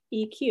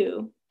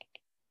EQ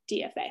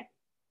DFA.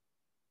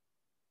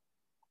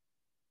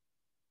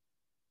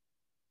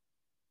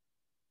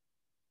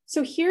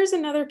 So here's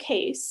another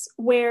case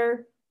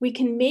where we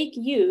can make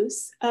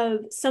use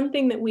of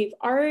something that we've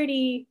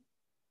already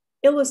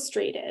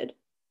illustrated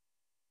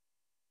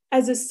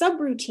as a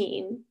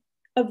subroutine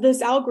of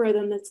this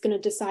algorithm that's going to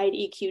decide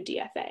EQ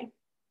DFA.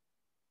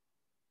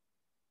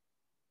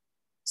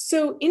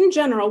 So in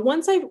general,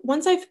 once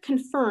I've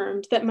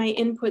confirmed that my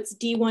inputs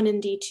D1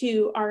 and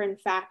D2 are in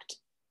fact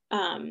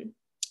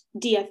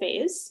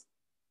DFAs,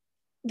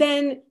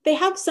 then they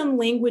have some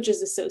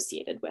languages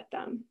associated with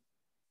them.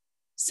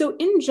 So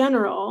in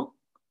general,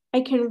 I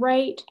can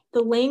write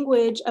the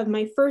language of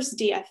my first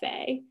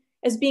DFA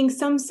as being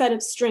some set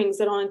of strings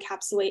that I'll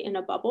encapsulate in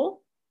a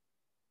bubble.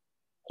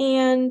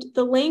 And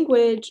the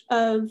language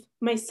of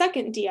my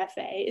second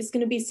DFA is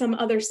going to be some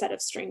other set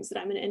of strings that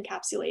I'm going to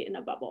encapsulate in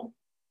a bubble.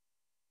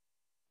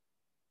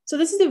 So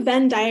this is a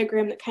Venn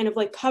diagram that kind of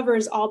like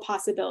covers all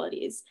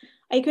possibilities.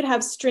 I could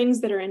have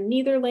strings that are in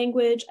neither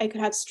language. I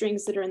could have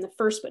strings that are in the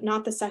first but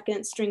not the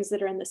second, strings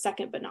that are in the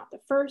second but not the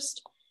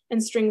first,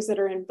 and strings that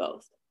are in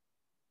both.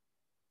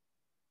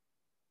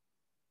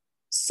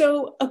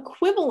 So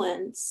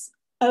equivalence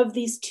of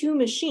these two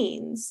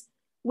machines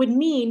would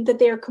mean that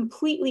they are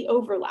completely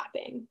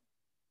overlapping.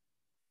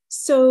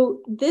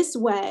 So this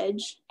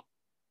wedge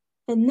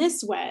and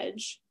this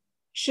wedge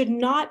should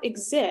not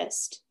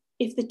exist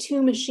if the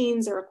two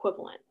machines are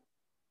equivalent.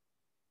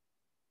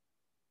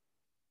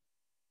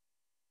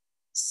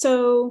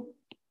 So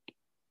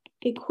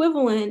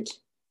equivalent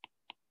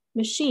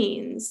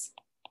machines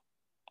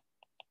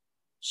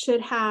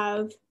should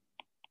have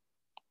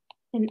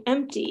an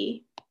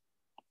empty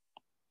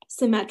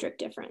symmetric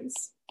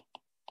difference,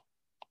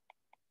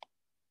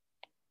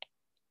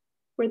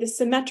 where the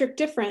symmetric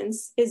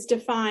difference is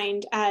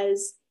defined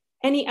as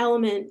any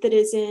element that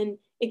is in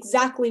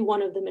exactly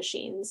one of the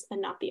machines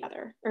and not the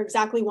other, or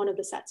exactly one of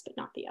the sets but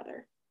not the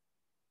other.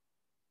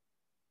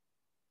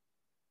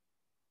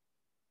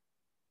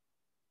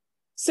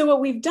 So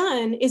what we've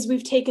done is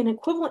we've taken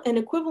an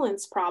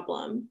equivalence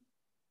problem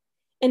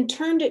and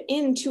turned it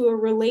into a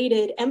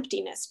related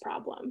emptiness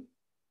problem.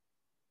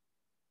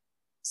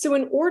 So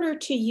in order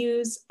to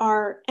use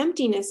our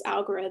emptiness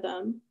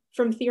algorithm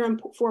from theorem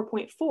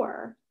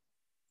 4.4,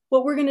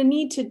 what we're going to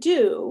need to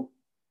do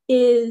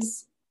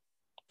is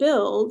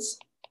build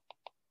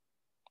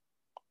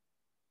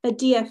a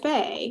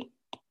DFA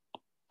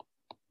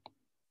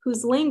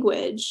whose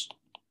language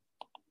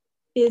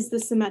is the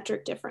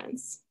symmetric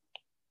difference.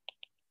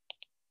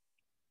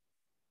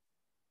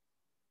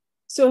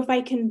 So if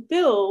I can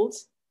build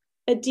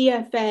a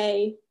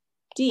DFA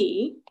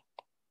D,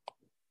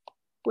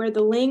 where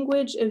the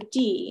language of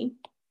D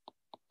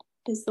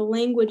is the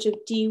language of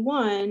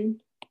D1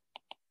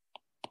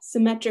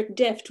 symmetric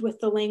diffed with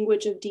the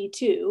language of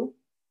D2,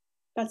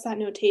 that's that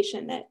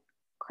notation that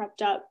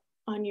crept up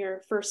on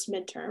your first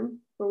midterm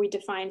where we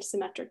defined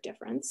symmetric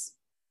difference.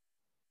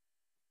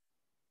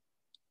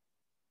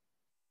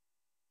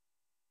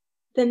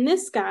 Then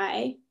this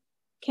guy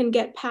can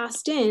get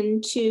passed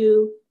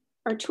into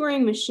our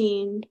Turing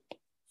machine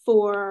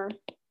for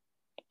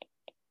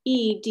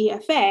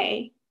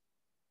eDFA.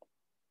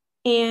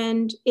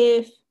 And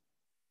if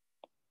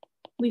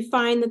we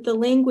find that the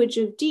language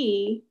of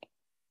D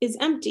is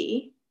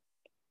empty,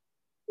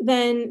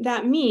 then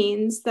that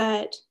means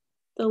that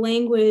the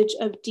language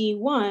of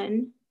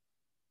D1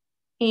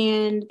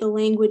 and the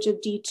language of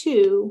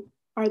D2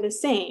 are the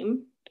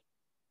same,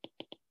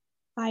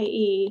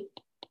 i.e.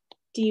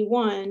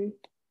 D1,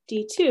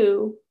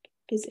 D2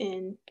 is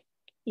in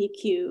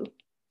EQ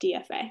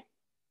DFA.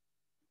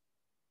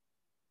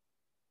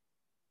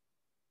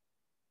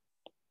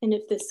 And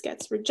if this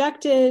gets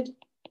rejected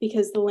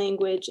because the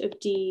language of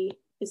D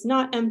is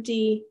not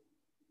empty,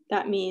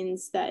 that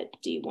means that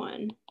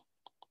D1,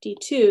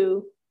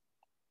 D2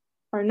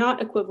 are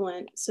not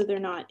equivalent, so they're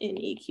not in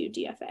EQ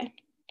DFA.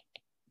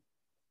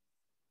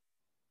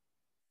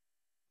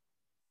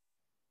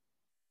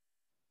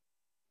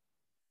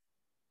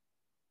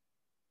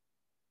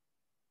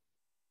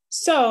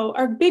 So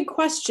our big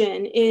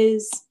question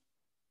is,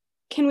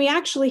 can we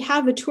actually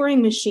have a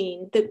Turing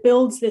machine that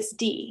builds this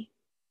D?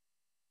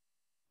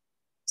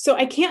 So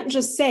I can't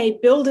just say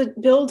build a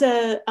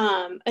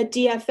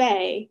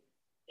DFA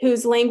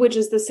whose language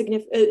is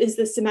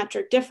the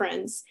symmetric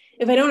difference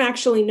if I don't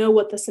actually know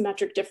what the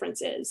symmetric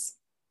difference is.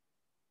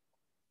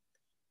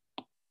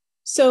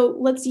 So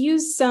let's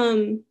use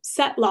some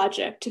set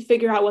logic to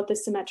figure out what the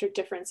symmetric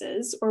difference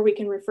is, or we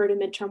can refer to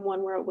midterm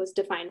 1 where it was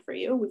defined for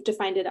you. We've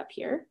defined it up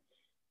here.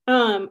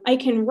 I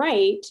can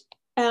write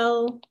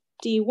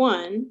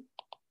LD1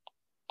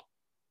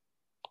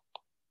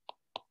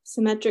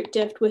 symmetric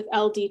diffed with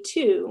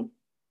LD2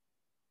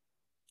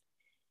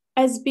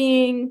 as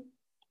being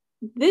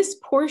this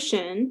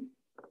portion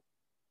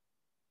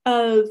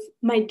of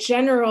my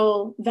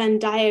general Venn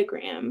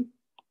diagram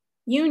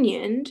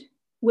unioned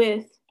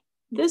with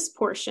this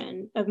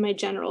portion of my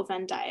general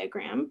Venn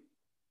diagram,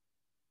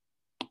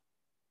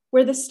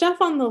 where the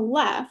stuff on the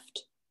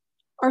left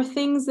are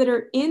things that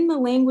are in the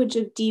language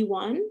of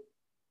D1,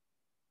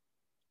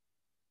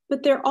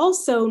 but they're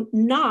also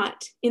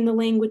not in the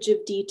language of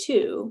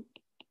D2.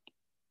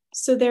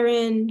 So they're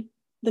in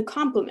the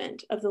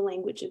complement of the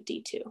language of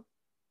D2.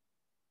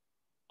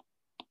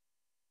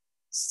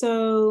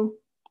 So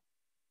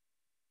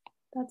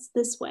that's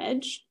this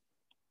wedge.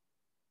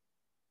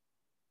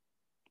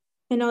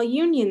 And I'll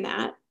union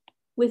that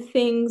with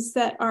things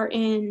that are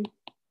in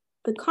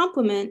the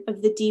complement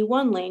of the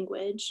D1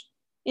 language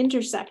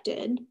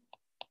intersected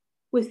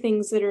with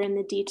things that are in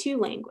the D2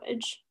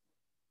 language.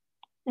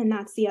 And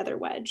that's the other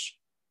wedge.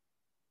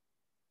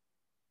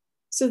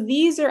 So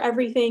these are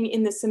everything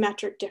in the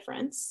symmetric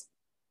difference.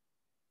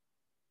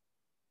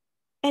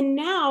 And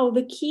now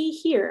the key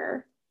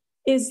here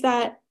is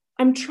that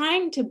I'm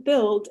trying to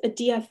build a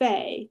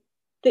DFA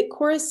that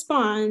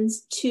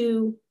corresponds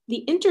to the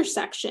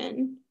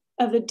intersection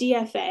of a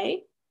DFA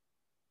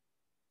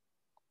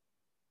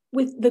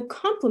with the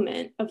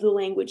complement of the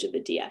language of a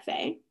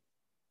DFA,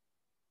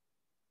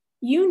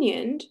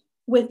 unioned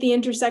with the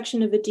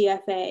intersection of a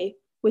DFA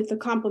with the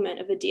complement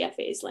of a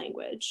DFA's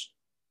language.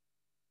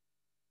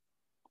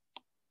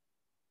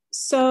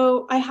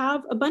 So I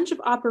have a bunch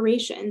of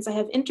operations. I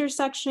have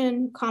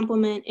intersection,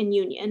 complement, and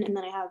union, and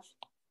then I have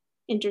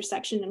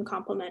intersection and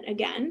complement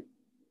again.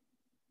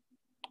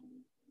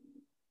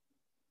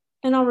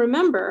 And I'll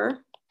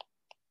remember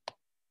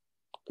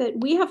that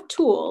we have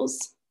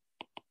tools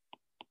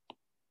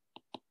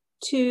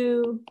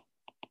to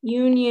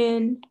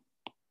union,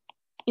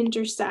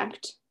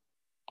 intersect,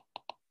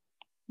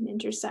 and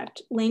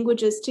intersect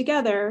languages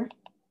together.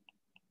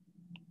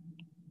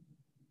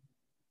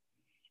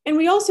 And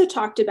we also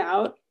talked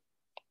about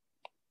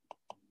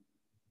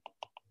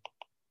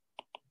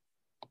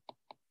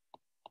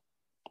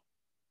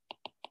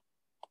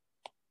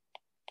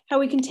how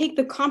we can take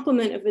the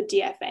complement of a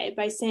DFA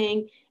by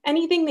saying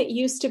anything that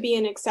used to be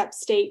an accept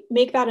state,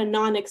 make that a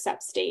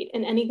non-accept state,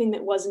 and anything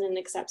that wasn't an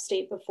accept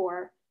state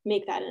before,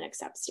 make that an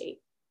accept state.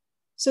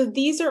 So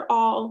these are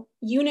all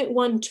Unit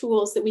 1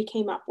 tools that we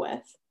came up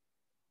with.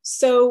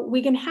 So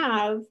we can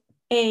have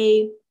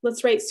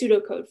let's write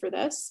pseudocode for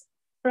this,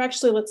 or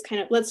actually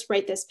let's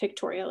write this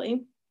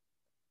pictorially.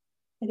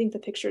 I think the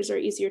pictures are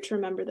easier to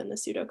remember than the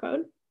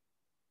pseudocode,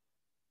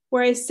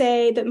 where I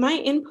say that my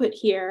input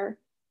here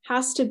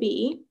has to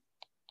be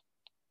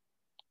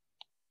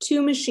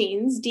two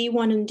machines,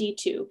 D1 and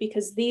D2,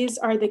 because these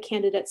are the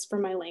candidates for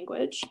my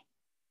language.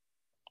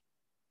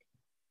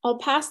 I'll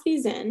pass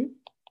these in,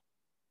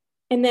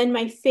 and then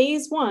my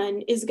phase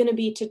 1 is going to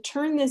be to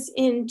turn this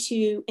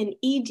into an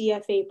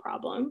eDFA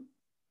problem.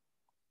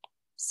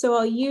 So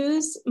I'll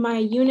use my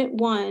Unit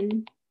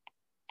 1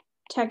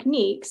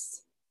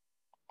 techniques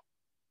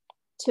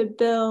to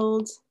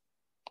build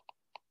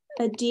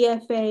a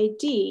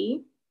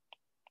DFA-D,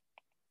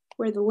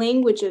 where the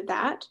language of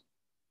that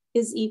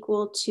is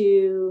equal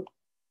to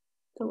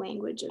the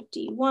language of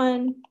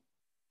D1,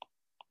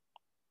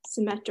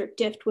 symmetric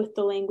diffed with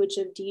the language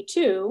of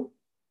D2.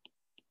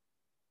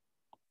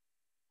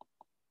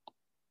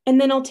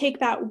 And then I'll take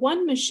that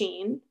one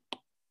machine,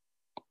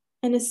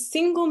 and a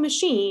single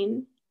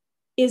machine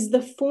is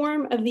the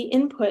form of the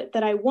input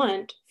that I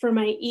want for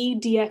my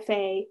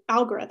eDFA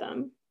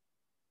algorithm.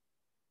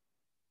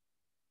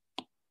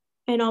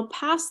 And I'll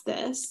pass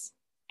this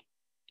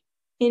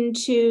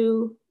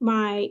into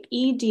my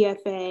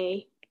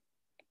eDFA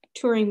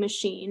Turing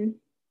machine.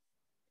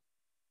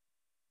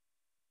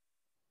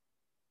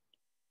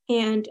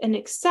 And an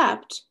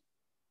accept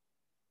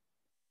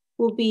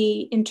will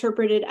be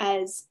interpreted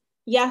as,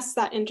 yes,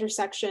 that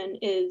intersection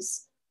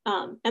is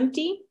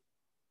empty.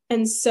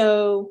 And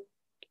so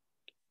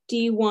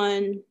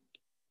D1,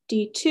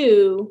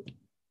 D2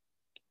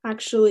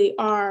 actually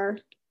are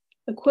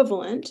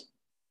equivalent.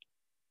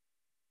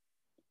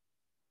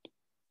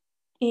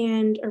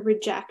 And a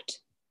reject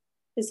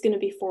is going to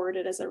be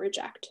forwarded as a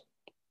reject.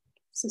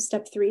 So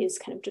step 3 is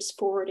kind of just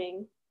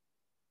forwarding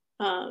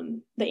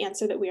the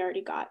answer that we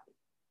already got.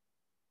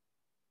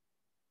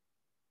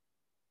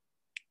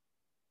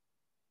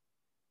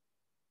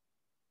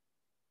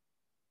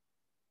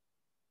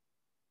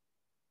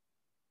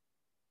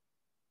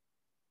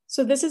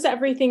 So this is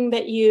everything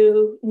that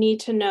you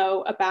need to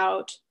know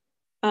about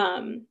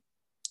the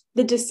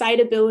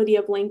decidability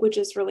of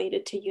languages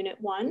related to Unit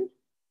 1.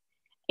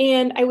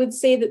 And I would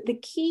say that the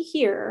key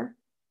here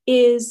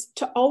is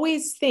to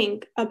always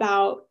think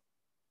about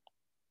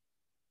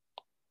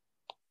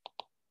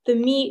the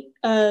meat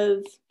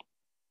of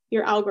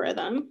your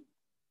algorithm,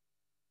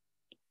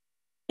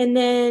 and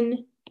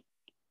then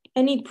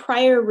any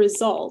prior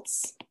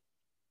results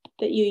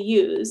that you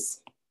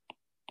use.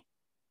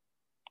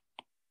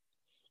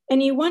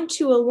 And you want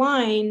to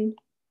align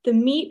the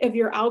meat of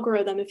your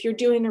algorithm if you're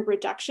doing a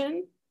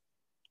reduction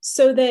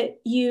so that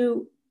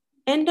you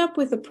end up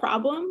with a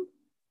problem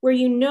where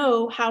you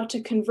know how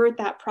to convert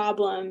that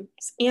problem's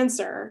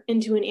answer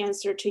into an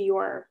answer to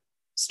your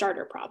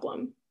starter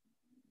problem.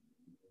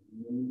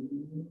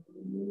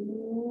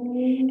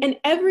 And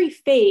every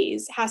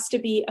phase has to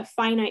be a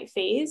finite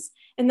phase.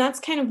 And that's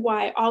kind of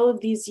why all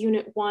of these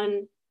Unit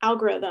 1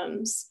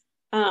 algorithms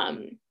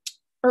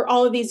or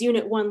all of these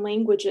Unit 1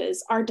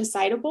 languages are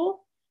decidable,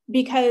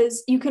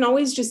 because you can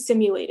always just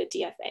simulate a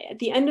DFA. At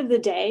the end of the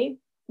day,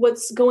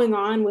 what's going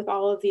on with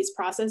all of these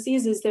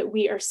processes is that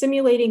we are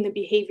simulating the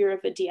behavior of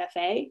a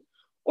DFA,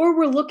 or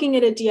we're looking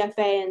at a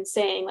DFA and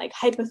saying, like,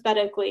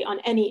 hypothetically on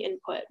any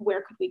input,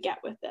 where could we get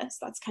with this?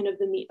 That's kind of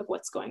the meat of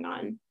what's going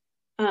on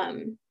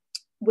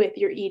with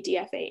your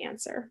eDFA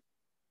answer.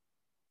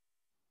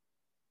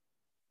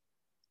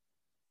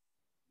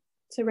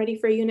 So ready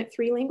for Unit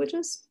 3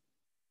 languages?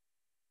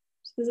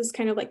 So this is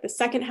kind of like the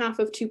second half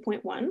of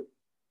 2.1.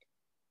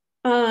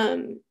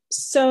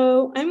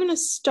 So I'm going to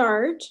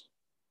start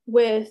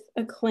with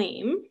a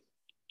claim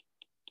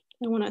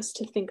I want us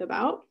to think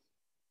about.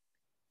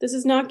 This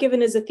is not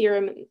given as a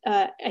theorem.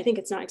 I think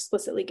it's not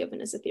explicitly given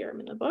as a theorem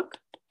in the book.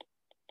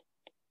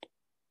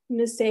 I'm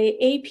going to say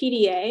a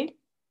PDA,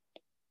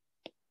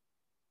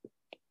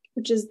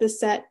 which is the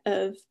set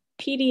of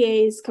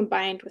PDAs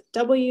combined with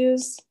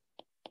Ws,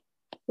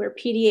 where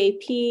PDA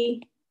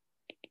P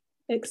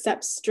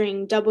accepts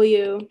string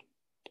W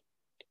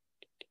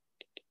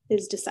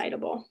is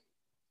decidable.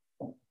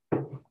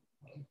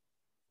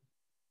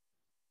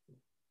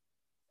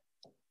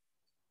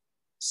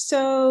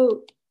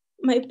 So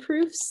my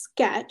proof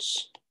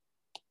sketch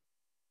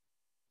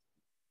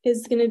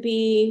is going to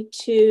be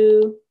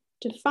to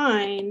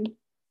define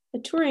a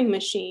Turing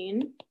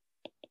machine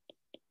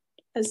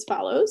as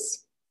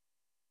follows.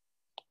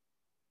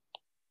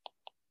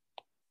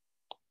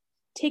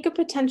 Take a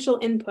potential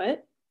input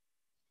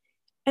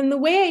And the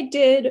way I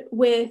did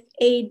with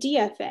a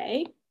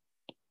DFA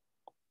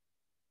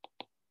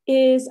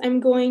is I'm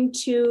going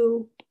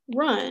to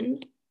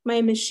run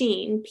my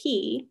machine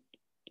P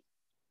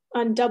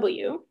on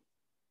W,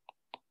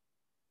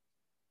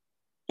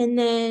 and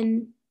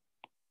then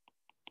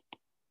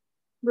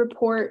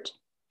report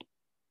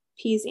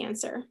P's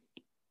answer.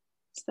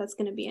 So that's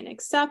going to be an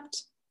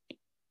accept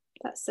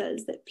that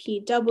says that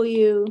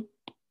PW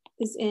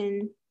is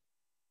in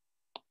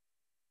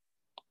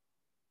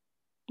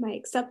my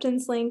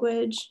acceptance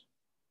language,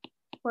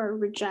 or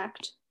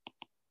reject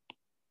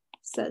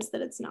says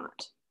that it's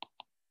not.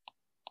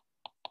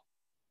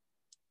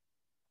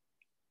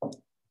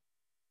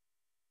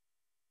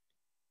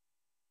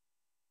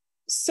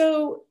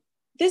 So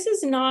this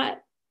is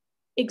not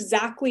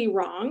exactly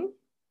wrong,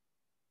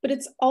 but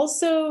it's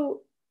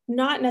also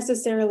not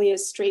necessarily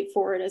as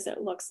straightforward as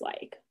it looks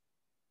like.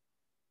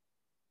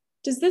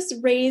 Does this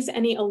raise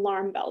any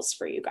alarm bells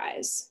for you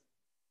guys?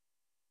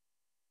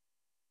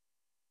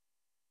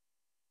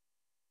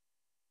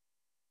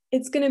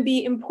 It's going to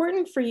be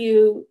important for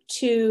you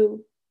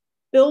to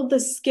build the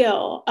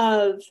skill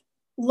of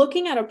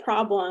looking at a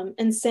problem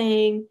and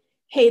saying,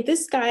 hey,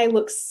 this guy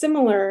looks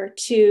similar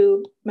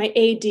to my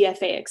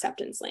ADFA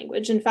acceptance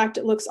language. In fact,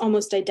 it looks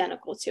almost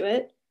identical to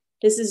it.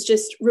 This is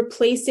just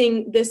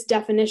replacing this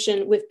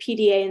definition with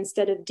PDA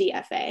instead of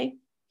DFA.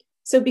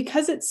 So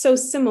because it's so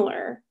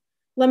similar,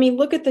 let me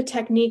look at the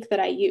technique that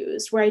I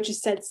used, where I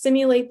just said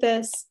simulate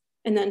this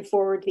and then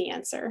forward the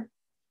answer.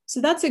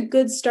 So that's a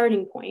good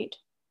starting point.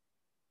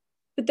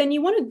 But then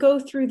you want to go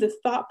through the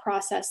thought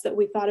process that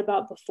we thought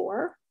about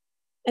before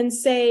and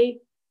say,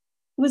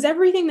 was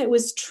everything that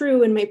was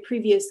true in my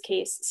previous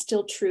case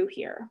still true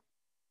here?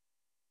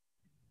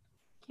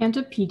 Can't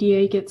a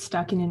PDA get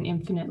stuck in an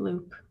infinite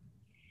loop?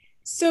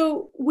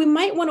 So we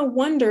might want to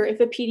wonder if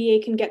a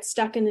PDA can get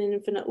stuck in an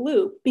infinite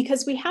loop,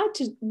 because we had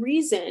to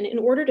reason, in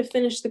order to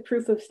finish the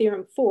proof of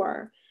theorem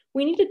 4,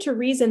 we needed to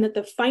reason that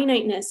the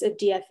finiteness of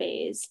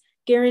DFAs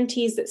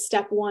guarantees that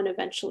step 1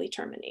 eventually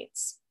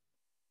terminates.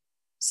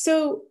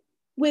 So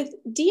with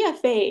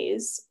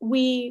DFAs,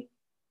 we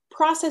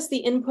process the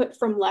input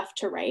from left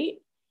to right,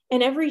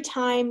 and every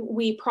time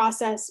we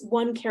process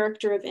one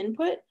character of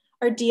input,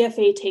 our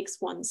DFA takes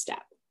one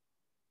step.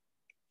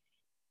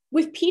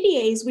 With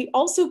PDAs, we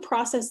also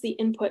process the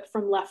input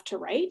from left to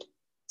right.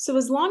 So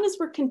as long as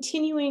we're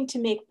continuing to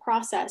make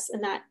progress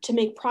in that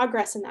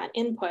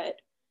input,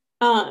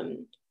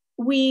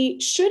 we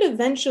should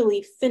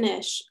eventually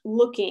finish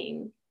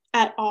looking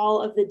at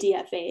all of the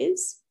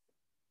DFAs.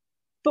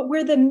 But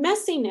where the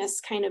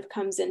messiness kind of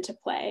comes into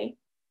play,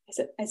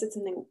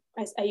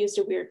 I used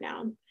a weird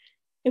noun.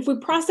 If we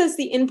process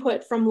the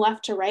input from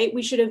left to right,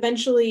 we should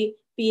eventually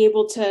be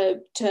able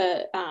to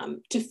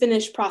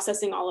finish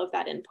processing all of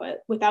that input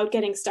without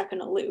getting stuck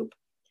in a loop.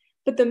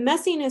 But the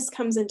messiness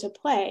comes into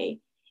play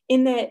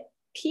in that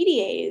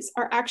PDAs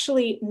are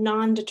actually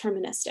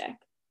non-deterministic.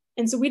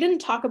 And so we didn't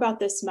talk about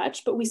this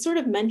much, but we sort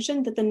of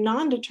mentioned that the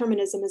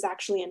non-determinism is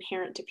actually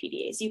inherent to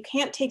PDAs. You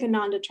can't take a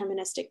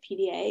non-deterministic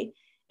PDA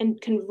and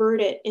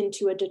convert it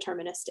into a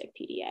deterministic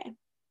PDA.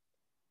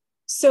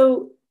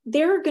 So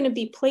there are going to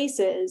be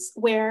places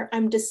where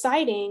I'm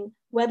deciding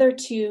whether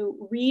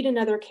to read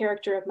another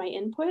character of my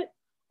input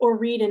or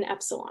read an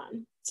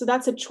epsilon. So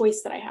that's a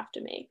choice that I have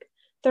to make.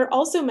 There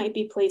also might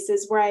be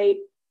places where I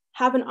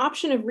have an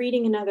option of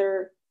reading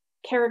another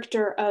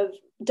character of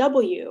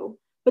W,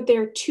 but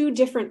there are two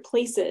different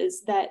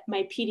places that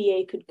my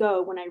PDA could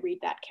go when I read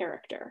that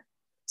character.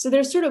 So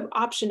there's sort of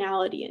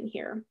optionality in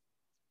here.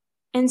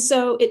 And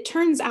so it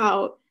turns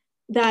out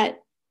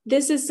that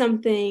this is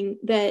something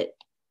that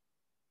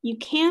you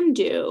can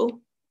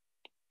do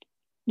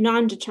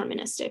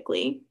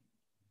non-deterministically.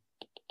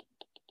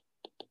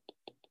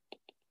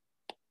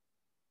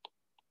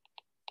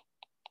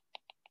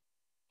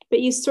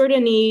 But you sort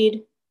of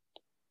need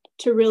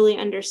to really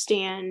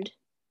understand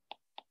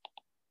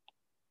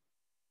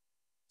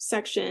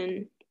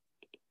section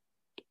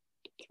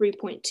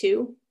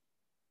 3.2.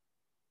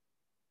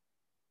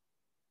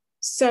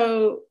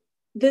 So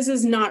this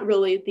is not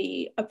really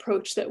the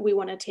approach that we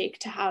want to take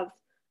to have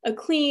a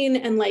clean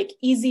and like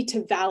easy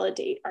to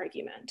validate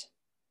argument.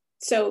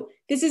 So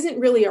this isn't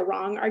really a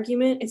wrong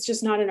argument. It's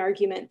just not an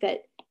argument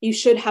that you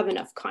should have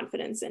enough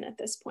confidence in at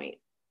this point.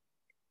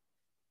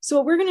 So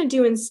what we're going to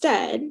do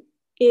instead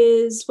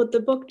is what the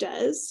book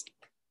does,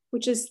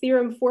 which is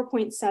theorem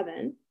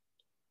 4.7.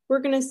 We're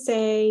going to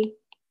say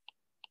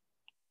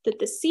that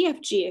the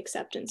CFG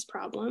acceptance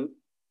problem,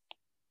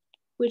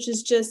 which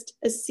is just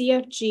a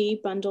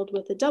CFG bundled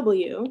with a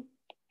W,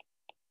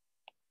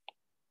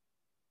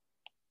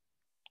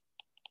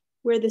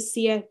 where the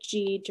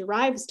CFG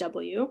derives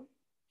W,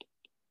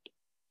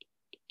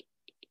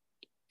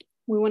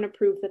 we want to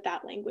prove that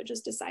that language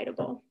is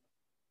decidable.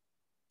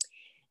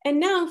 And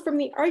now from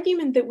the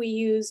argument that we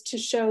use to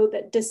show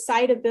that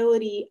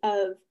decidability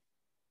of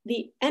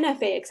the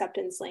NFA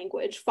acceptance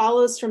language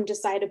follows from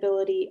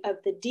decidability of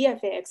the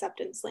DFA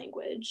acceptance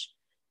language,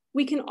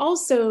 we can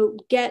also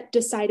get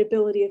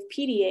decidability of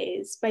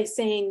PDAs by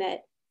saying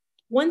that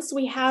once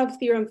we have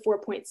theorem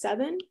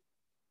 4.7,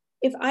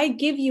 if I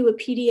give you a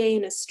PDA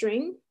in a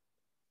string,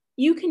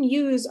 you can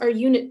use our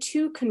unit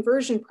 2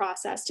 conversion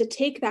process to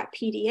take that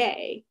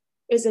PDA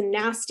as a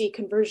nasty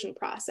conversion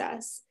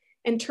process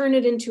and turn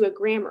it into a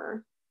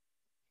grammar.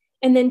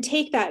 And then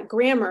take that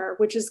grammar,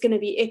 which is going to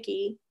be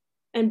icky,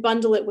 and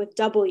bundle it with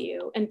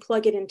W and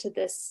plug it into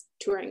this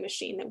Turing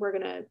machine that we're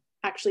going to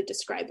actually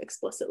describe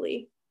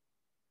explicitly.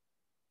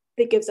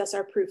 That gives us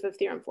our proof of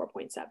theorem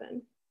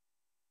 4.7.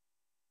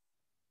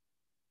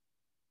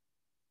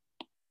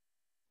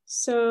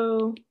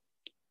 So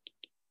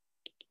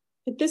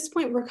at this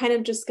point, we're kind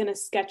of just going to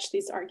sketch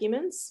these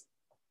arguments.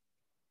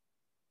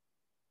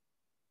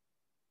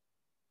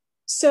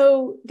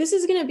 So this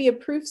is going to be a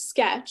proof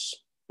sketch,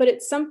 but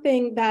it's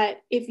something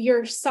that if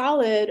you're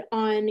solid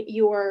on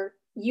your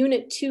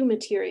unit 2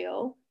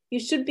 material, you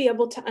should be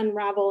able to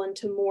unravel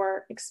into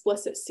more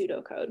explicit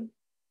pseudocode.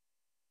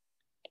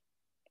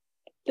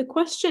 The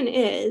question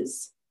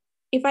is,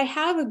 if I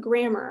have a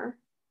grammar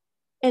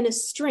and a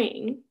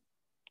string,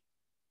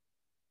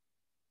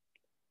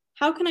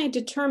 how can I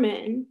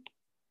determine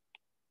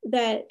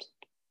that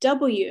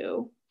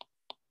W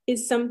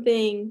is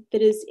something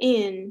that is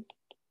in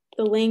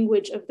the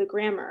language of the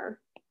grammar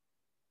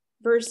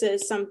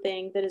versus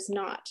something that is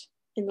not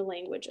in the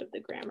language of the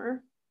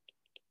grammar,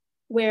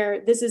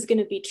 where this is going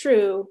to be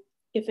true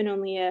if and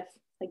only if,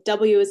 like,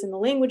 W is in the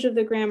language of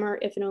the grammar,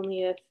 if and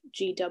only if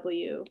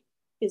GW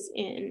is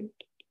in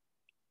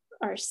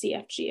our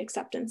CFG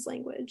acceptance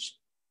language.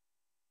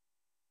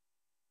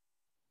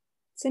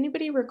 Does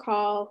anybody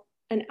recall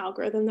an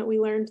algorithm that we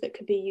learned that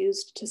could be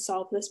used to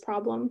solve this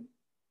problem?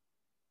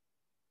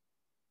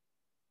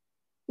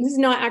 This is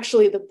not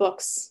actually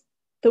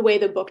the way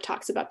the book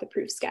talks about the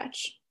proof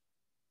sketch.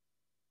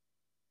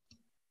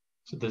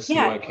 So the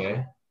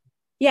CYK?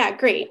 Yeah,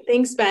 great.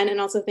 Thanks, Ben. And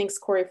also thanks,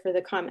 Corey, for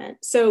the comment.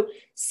 So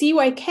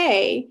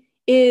CYK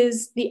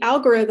is the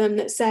algorithm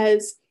that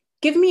says,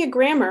 give me a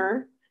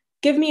grammar,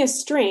 give me a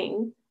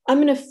string.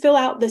 I'm going to fill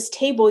out this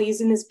table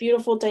using this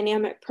beautiful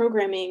dynamic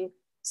programming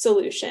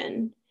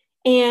solution.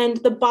 And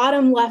the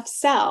bottom left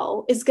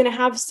cell is going to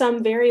have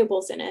some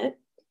variables in it.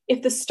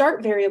 If the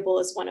start variable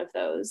is one of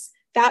those,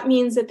 that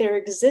means that there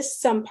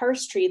exists some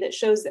parse tree that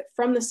shows that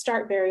from the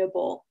start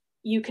variable,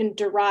 you can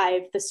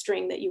derive the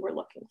string that you were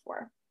looking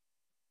for.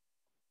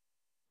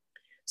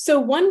 So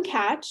one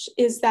catch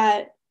is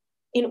that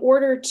in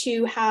order to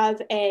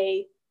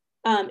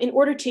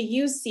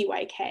use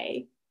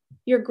CYK,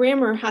 your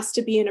grammar has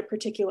to be in a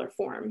particular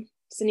form.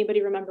 Does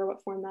anybody remember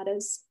what form that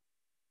is?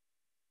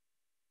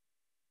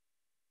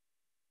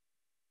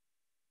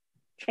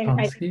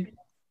 Chomsky?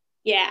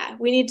 Yeah,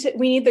 we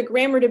need the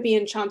grammar to be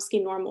in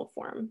Chomsky normal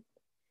form.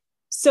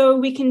 So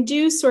we can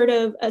do sort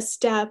of a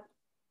step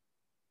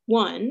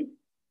 1,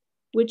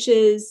 which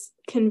is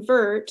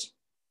convert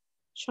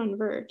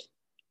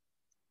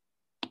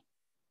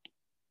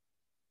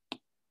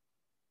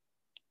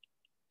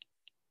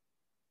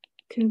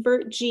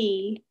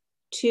G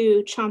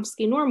to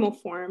Chomsky normal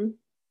form.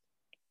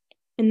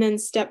 And then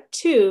step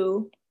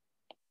 2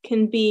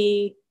 can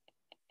be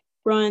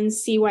run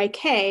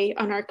CYK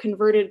on our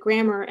converted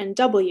grammar and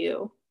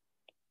W.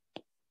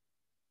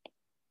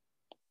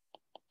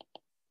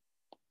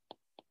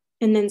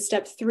 And then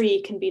step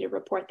 3 can be to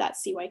report that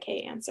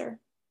CYK answer.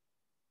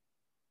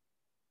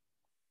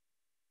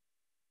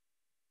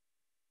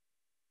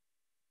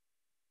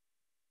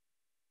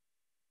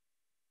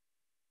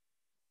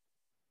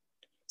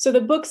 So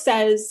the book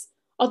says,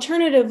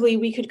 alternatively,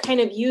 we could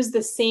kind of use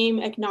the same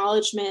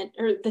acknowledgement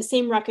or the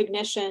same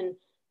recognition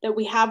that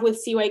we have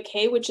with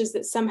CYK, which is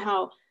that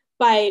somehow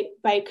by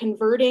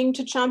converting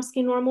to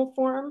Chomsky normal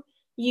form,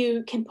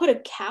 you can put a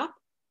cap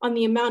on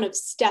the amount of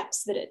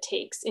steps that it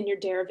takes in your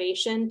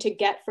derivation to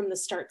get from the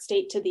start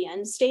state to the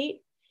end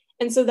state.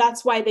 And so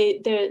that's why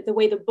the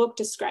way the book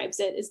describes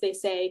it is they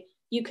say,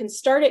 you can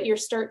start at your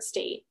start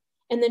state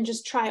and then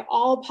just try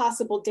all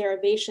possible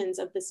derivations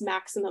of this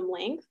maximum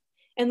length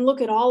and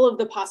look at all of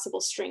the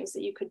possible strings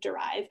that you could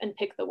derive and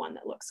pick the one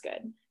that looks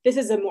good. This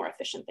is a more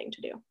efficient thing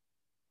to do.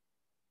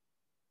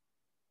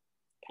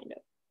 Kind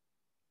of.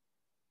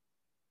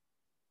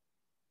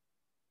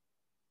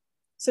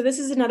 So this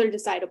is another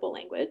decidable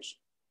language.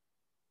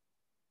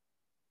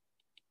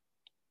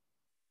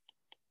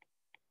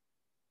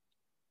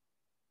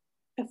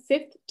 A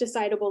fifth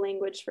decidable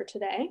language for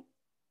today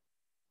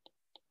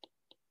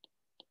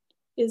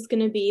is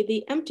going to be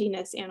the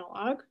emptiness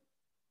analog,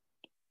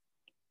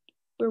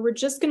 where we're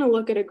just going to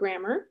look at a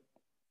grammar.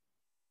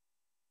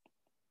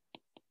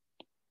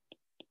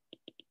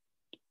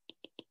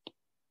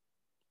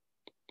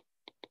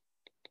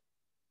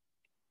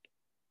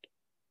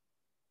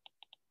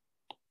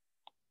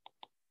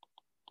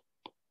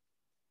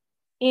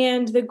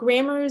 And the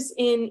grammars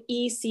in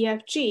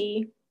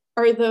ECFG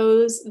are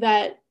those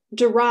that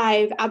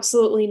derive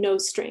absolutely no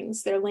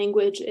strings. Their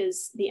language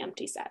is the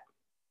empty set.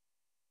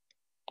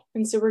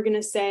 And so we're going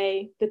to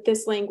say that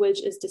this language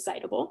is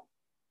decidable.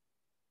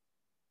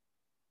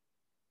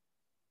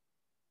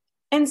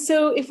 And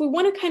so if we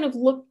want to kind of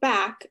look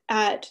back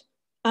at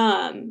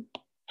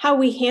how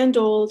we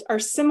handled our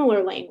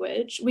similar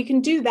language, we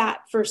can do that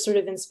for sort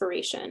of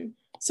inspiration.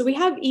 So we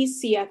have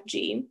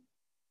ECFG,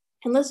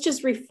 and let's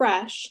just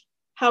refresh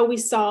how we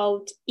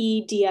solved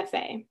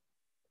EDFA.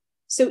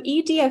 So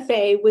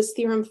EDFA was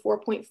theorem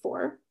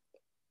 4.4,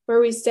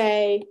 where we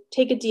say,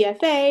 take a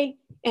DFA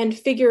and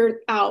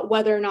figure out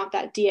whether or not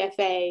that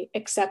DFA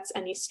accepts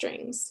any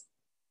strings.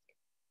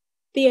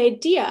 The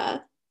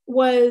idea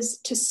was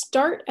to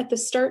start at the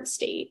start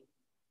state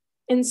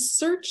and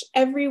search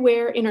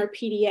everywhere in our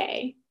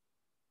PDA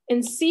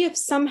and see if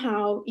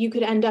somehow you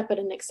could end up at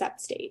an accept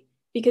state.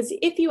 Because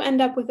if you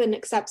end up with an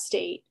accept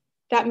state,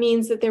 that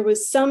means that there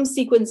was some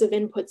sequence of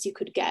inputs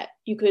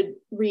you could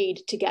read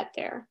to get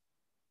there.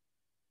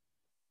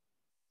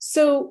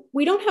 So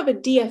we don't have a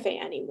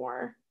DFA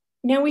anymore.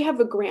 Now we have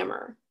a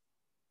grammar.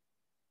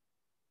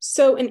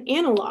 So an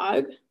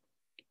analog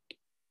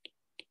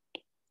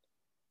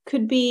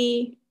could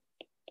be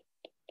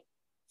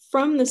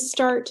from the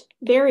start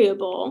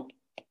variable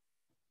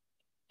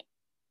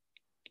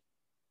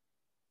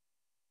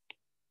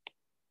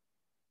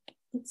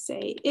let's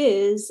say,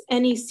 is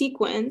any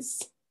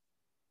sequence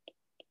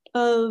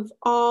of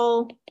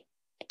all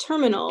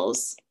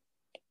terminals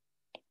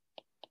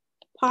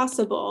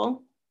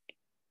possible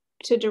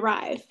to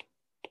derive.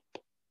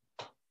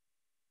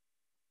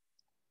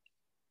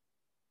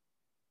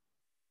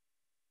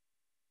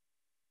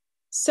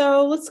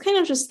 So let's kind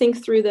of just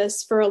think through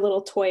this for a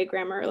little toy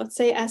grammar. Let's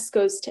say S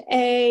goes to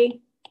A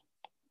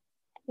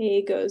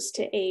goes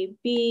to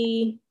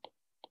AB,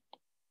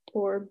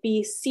 or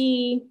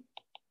BC,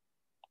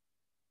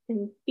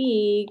 and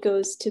B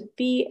goes to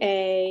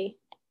BA,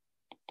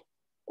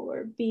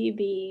 or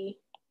BB,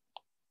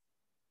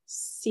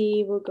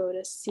 C will go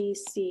to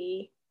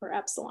CC, or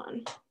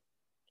epsilon.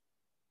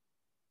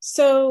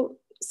 So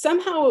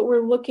somehow what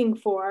we're looking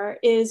for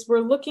is we're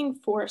looking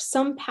for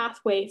some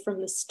pathway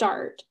from the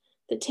start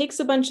that takes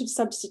a bunch of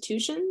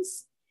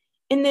substitutions,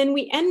 and then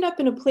we end up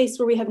in a place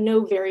where we have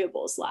no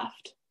variables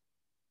left.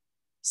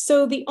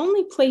 So the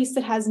only place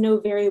that has no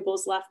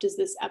variables left is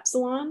this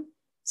epsilon.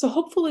 So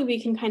hopefully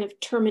we can kind of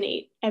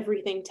terminate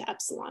everything to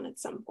epsilon at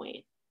some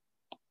point.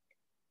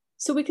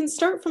 So we can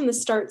start from the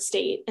start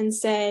state and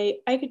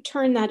say, I could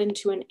turn that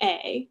into an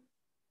A.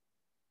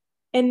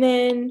 And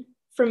then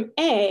from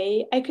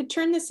A, I could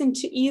turn this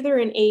into either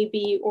an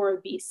AB or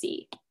a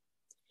BC.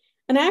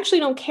 And I actually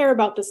don't care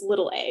about this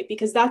little a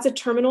because that's a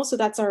terminal, so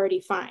that's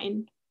already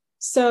fine.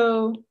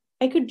 So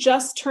I could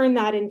just turn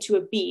that into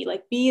a B,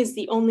 like B is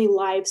the only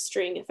live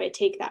string if I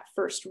take that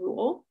first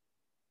rule.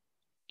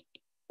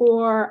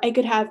 Or I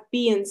could have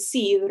B and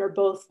C that are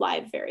both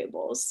live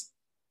variables.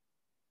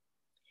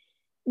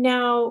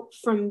 Now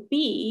from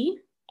B,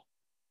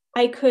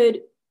 I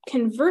could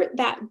convert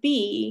that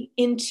B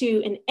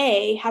into an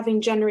A,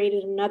 having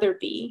generated another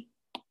B.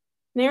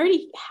 And I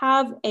already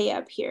have A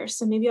up here,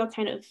 so maybe I'll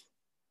kind of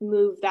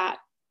move that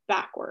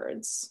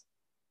backwards.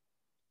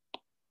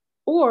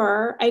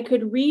 Or I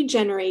could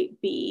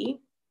regenerate B.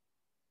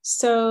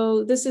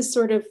 So this is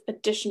sort of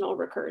additional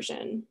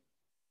recursion.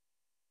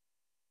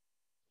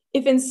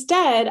 If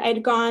instead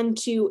I'd gone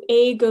to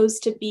A goes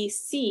to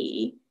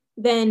BC,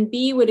 then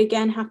B would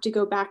again have to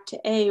go back to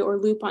A or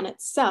loop on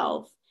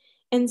itself.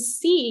 And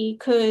C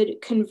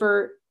could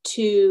convert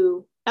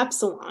to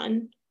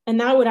epsilon, and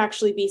that would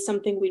actually be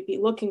something we'd be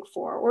looking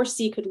for, or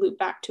C could loop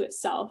back to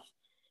itself.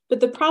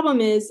 But the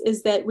problem is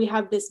that we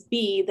have this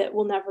B that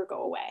will never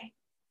go away,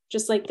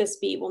 just like this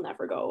B will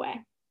never go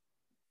away.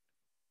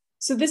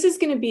 So this is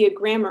going to be a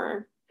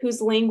grammar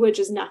whose language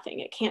is nothing.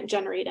 It can't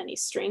generate any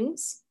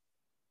strings.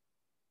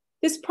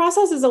 This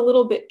process is a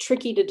little bit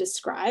tricky to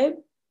describe.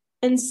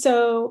 And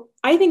so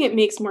I think it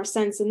makes more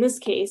sense in this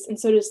case, and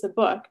so does the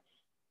book,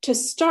 to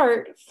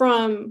start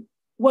from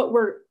what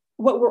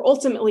we're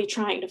ultimately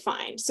trying to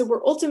find. So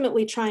we're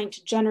ultimately trying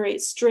to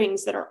generate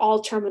strings that are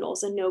all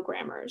terminals and no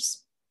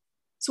grammars.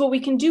 So what we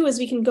can do is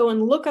we can go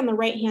and look on the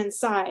right-hand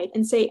side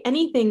and say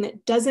anything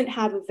that doesn't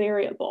have a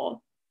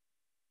variable,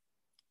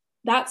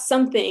 that's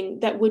something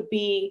that would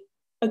be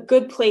a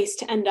good place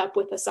to end up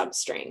with a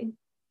substring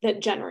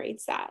that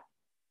generates that.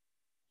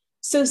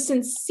 So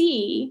since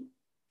C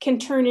can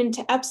turn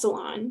into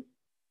epsilon,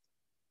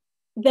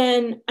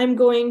 then I'm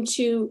going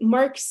to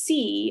mark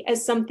C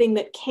as something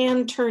that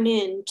can turn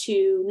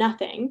into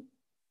nothing,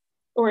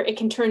 or it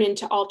can turn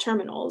into all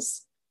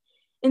terminals.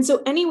 And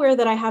so anywhere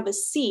that I have a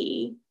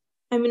C,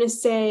 I'm going to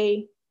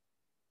say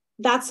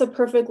that's a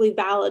perfectly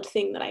valid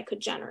thing that I could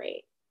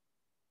generate.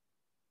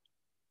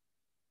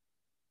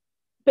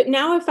 But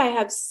now if I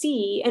have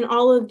C and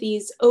all of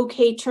these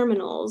OK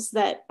terminals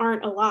that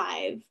aren't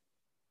alive,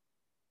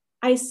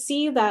 I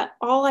see that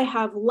all I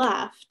have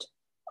left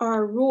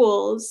are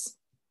rules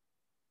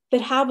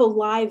that have a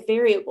live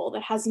variable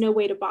that has no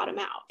way to bottom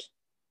out.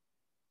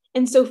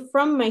 And so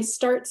from my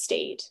start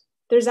state,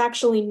 there's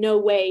actually no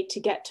way to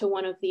get to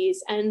one of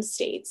these end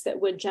states that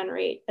would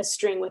generate a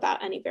string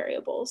without any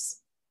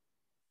variables.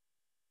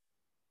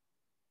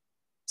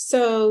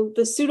 So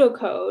the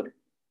pseudocode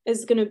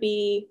is going to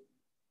be,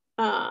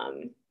 how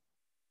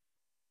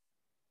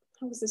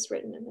was this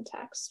written in the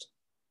text?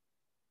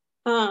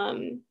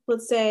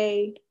 let's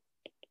say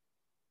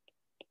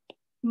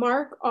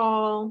mark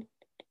all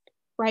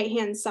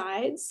right-hand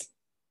sides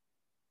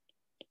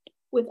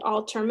with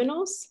all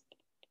terminals.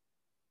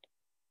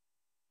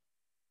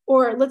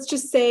 Or let's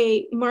just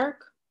say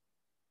mark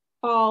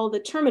all the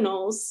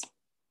terminals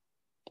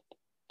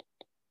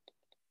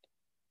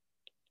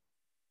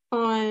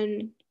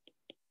on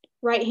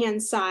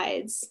right-hand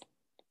sides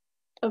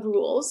of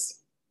rules.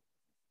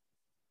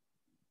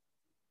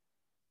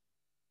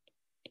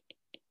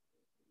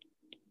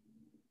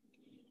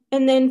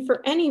 And then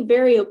for any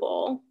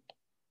variable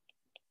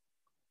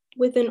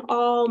with an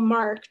all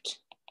marked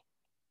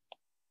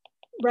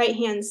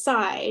right-hand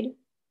side,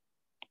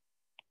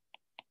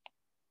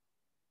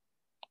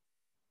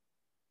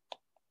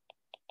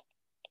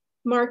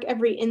 mark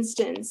every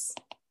instance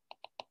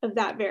of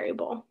that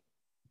variable.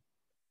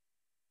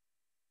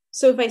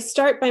 So if I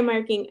start by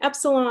marking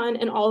epsilon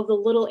and all of the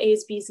little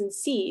a's, b's, and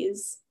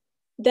c's,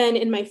 then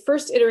in my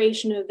first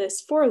iteration of this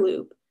for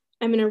loop,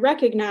 I'm going to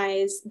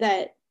recognize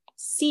that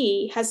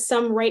C has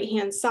some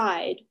right-hand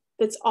side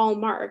that's all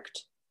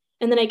marked,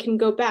 and then I can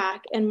go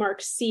back and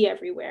mark C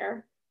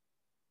everywhere.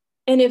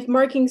 And if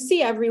marking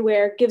C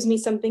everywhere gives me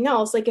something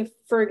else, like if,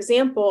 for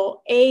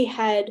example, A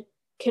had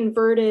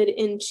converted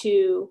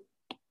into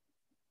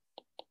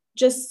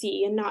just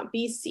C and not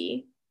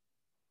BC,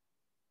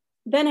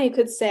 then I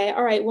could say,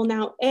 all right, well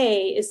now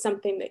A is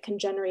something that can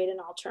generate an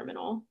all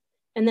terminal.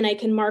 And then I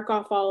can mark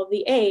off all of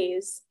the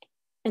A's,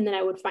 and then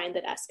I would find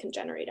that S can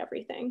generate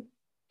everything.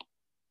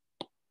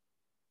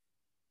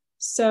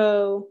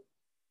 So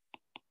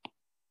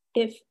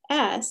if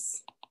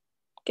S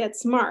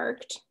gets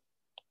marked,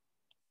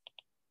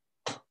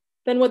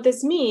 then what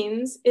this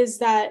means is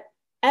that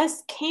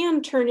S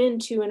can turn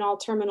into an all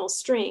terminal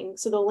string,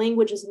 so the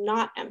language is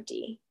not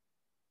empty.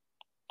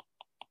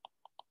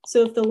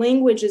 So if the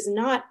language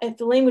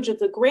of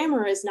the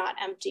grammar is not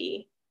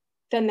empty,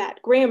 then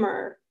that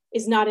grammar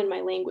is not in my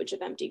language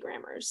of empty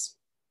grammars.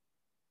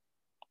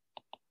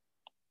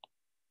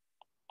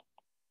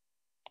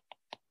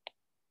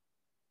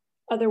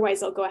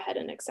 Otherwise, I'll go ahead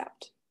and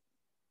accept.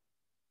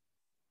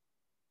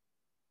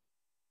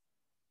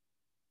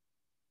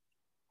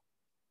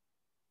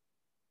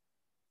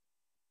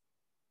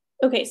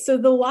 Okay, so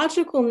the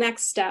logical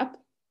next step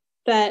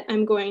that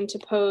I'm going to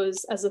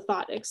pose as a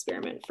thought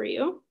experiment for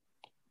you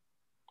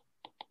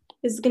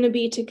is going to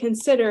be to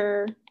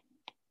consider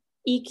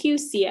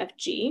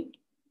EQCFG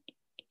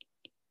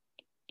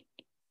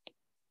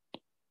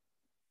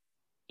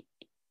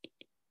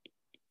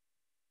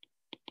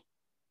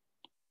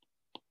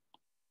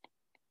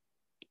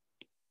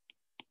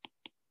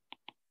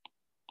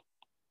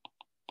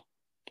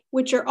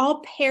which are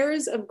all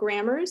pairs of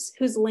grammars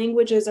whose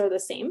languages are the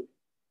same.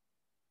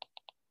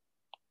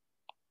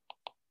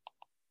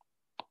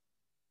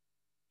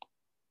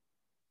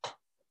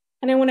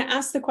 And I want to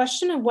ask the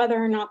question of whether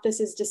or not this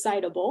is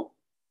decidable.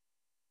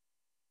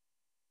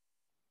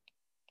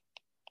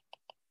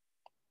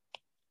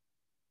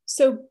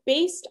 So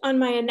based on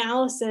my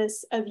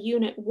analysis of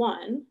Unit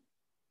 1,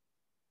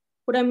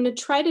 what I'm going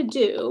to try to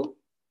do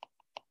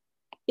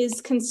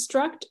is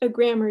construct a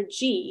grammar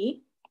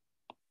G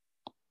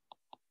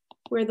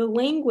where the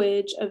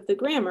language of the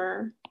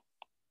grammar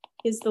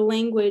is the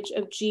language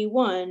of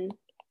G1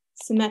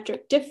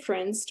 symmetric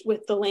differenced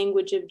with the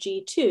language of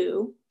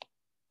G2.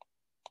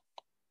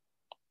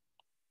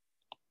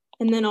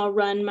 And then I'll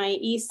run my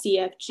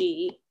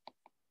ECFG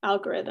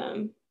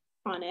algorithm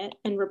on it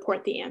and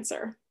report the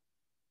answer.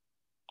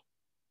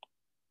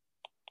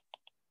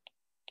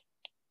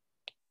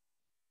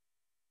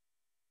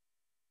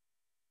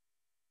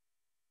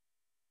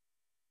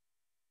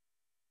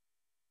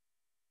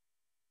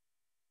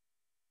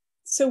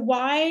 So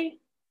why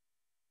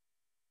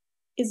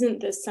isn't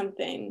this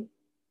something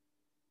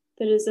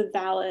that is a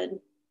valid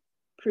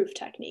proof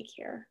technique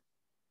here?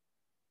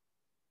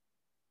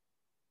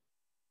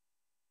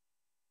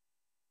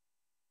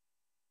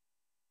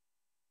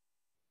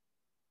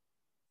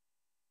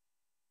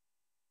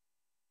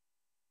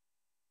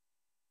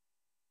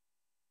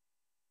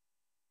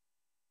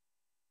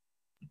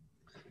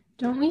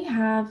 Don't we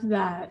have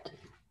that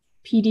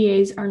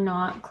PDAs are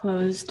not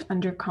closed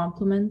under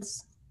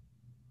complements?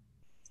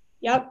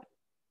 Yep.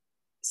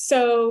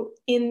 So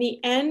in the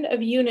end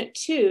of Unit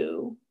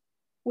 2,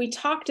 we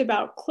talked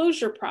about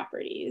closure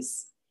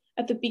properties.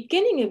 At the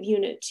beginning of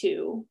Unit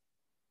 2,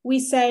 we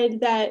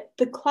said that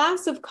the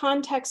class of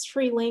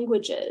context-free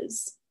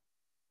languages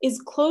is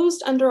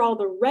closed under all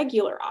the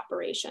regular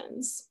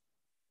operations.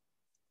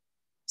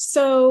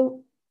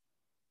 So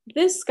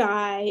this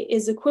guy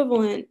is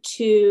equivalent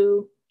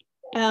to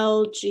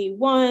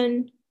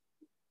LG1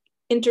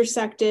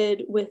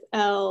 intersected with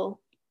LG2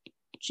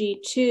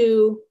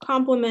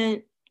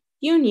 complement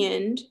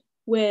unioned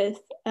with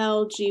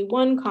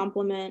LG1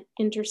 complement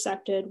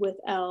intersected with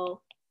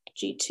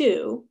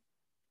LG2.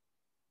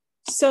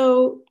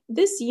 So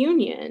this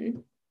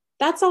union,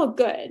 that's all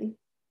good.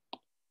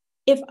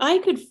 If I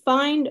could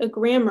find a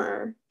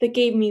grammar that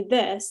gave me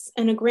this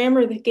and a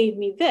grammar that gave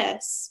me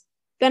this,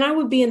 then I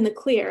would be in the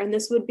clear, and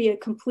this would be a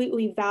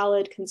completely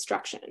valid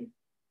construction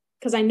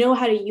because I know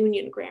how to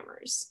union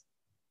grammars.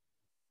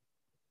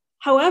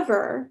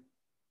 However,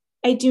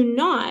 I do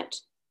not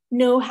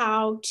know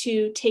how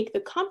to take the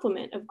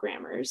complement of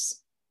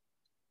grammars.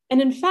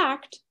 And in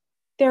fact,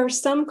 there are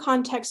some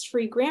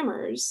context-free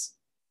grammars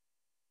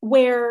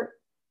where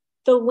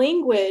the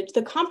language,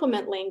 the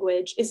complement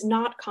language, is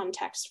not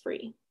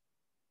context-free.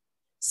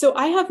 So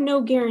I have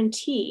no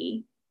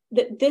guarantee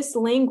that this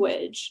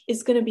language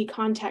is going to be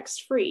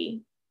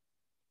context-free.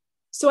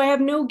 So I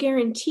have no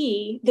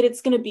guarantee that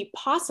it's going to be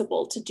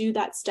possible to do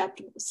that step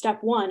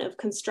one of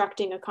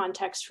constructing a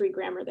context-free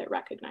grammar that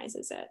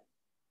recognizes it.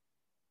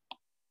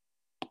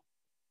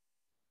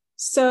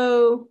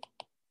 So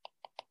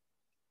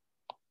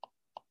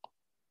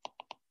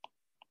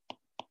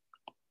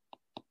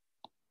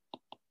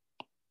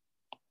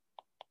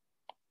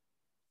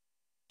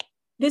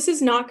this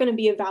is not going to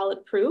be a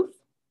valid proof.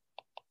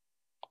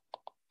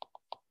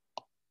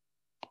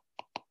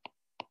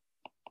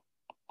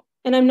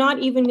 And I'm not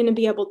even going to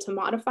be able to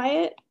modify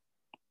it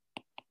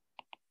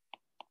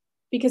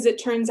because it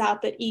turns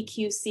out that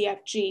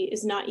EQCFG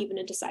is not even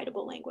a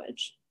decidable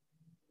language.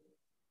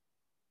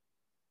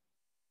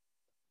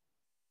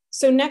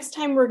 So next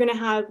time we're going to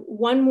have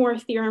one more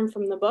theorem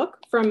from the book,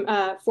 from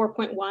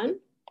 4.1,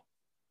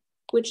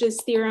 which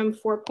is theorem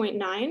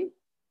 4.9.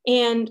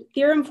 And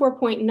theorem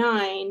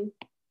 4.9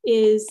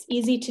 is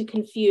easy to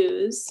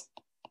confuse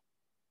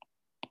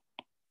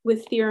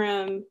with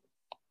theorem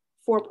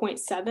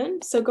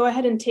 4.7. So go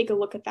ahead and take a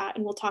look at that,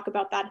 and we'll talk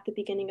about that at the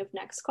beginning of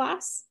next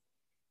class.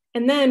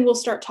 And then we'll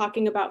start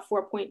talking about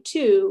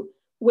 4.2,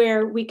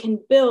 where we can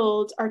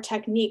build our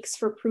techniques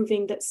for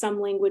proving that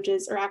some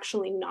languages are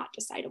actually not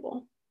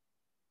decidable.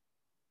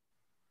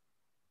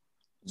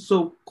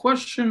 So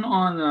question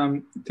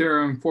on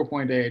theorem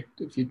 4.8,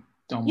 if you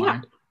don't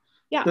mind.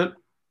 Yeah.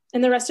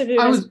 And the rest of it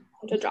is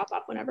to drop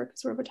off whenever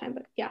because we're over time,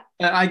 but yeah.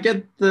 I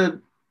get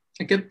the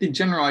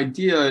general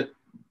idea,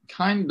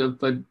 kind of,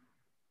 but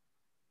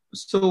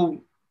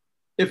so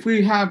if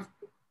we have,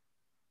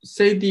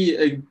 say,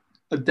 the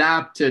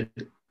adapted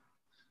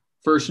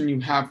version you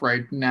have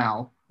right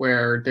now,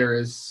 where there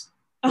is,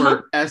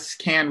 where S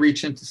can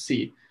reach into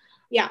C.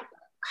 Yeah.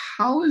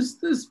 How is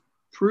this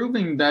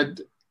proving that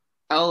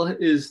L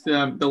is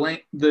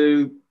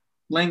the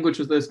language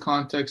with this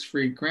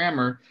context-free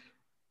grammar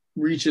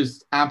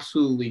reaches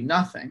absolutely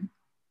nothing?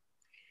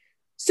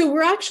 So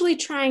we're actually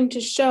trying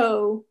to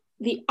show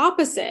the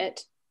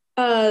opposite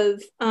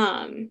of,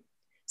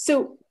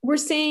 so we're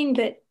saying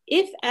that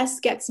if S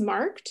gets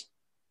marked,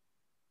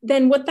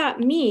 then what that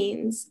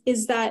means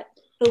is that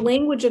the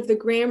language of the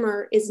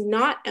grammar is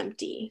not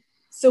empty.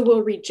 So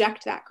we'll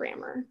reject that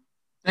grammar.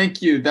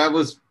 Thank you. That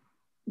was,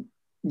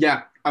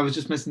 yeah, I was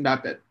just missing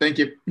that bit. Thank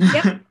you.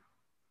 Yep.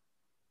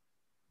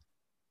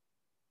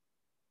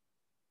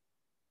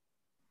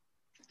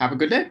 Have a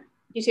good day.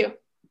 You too.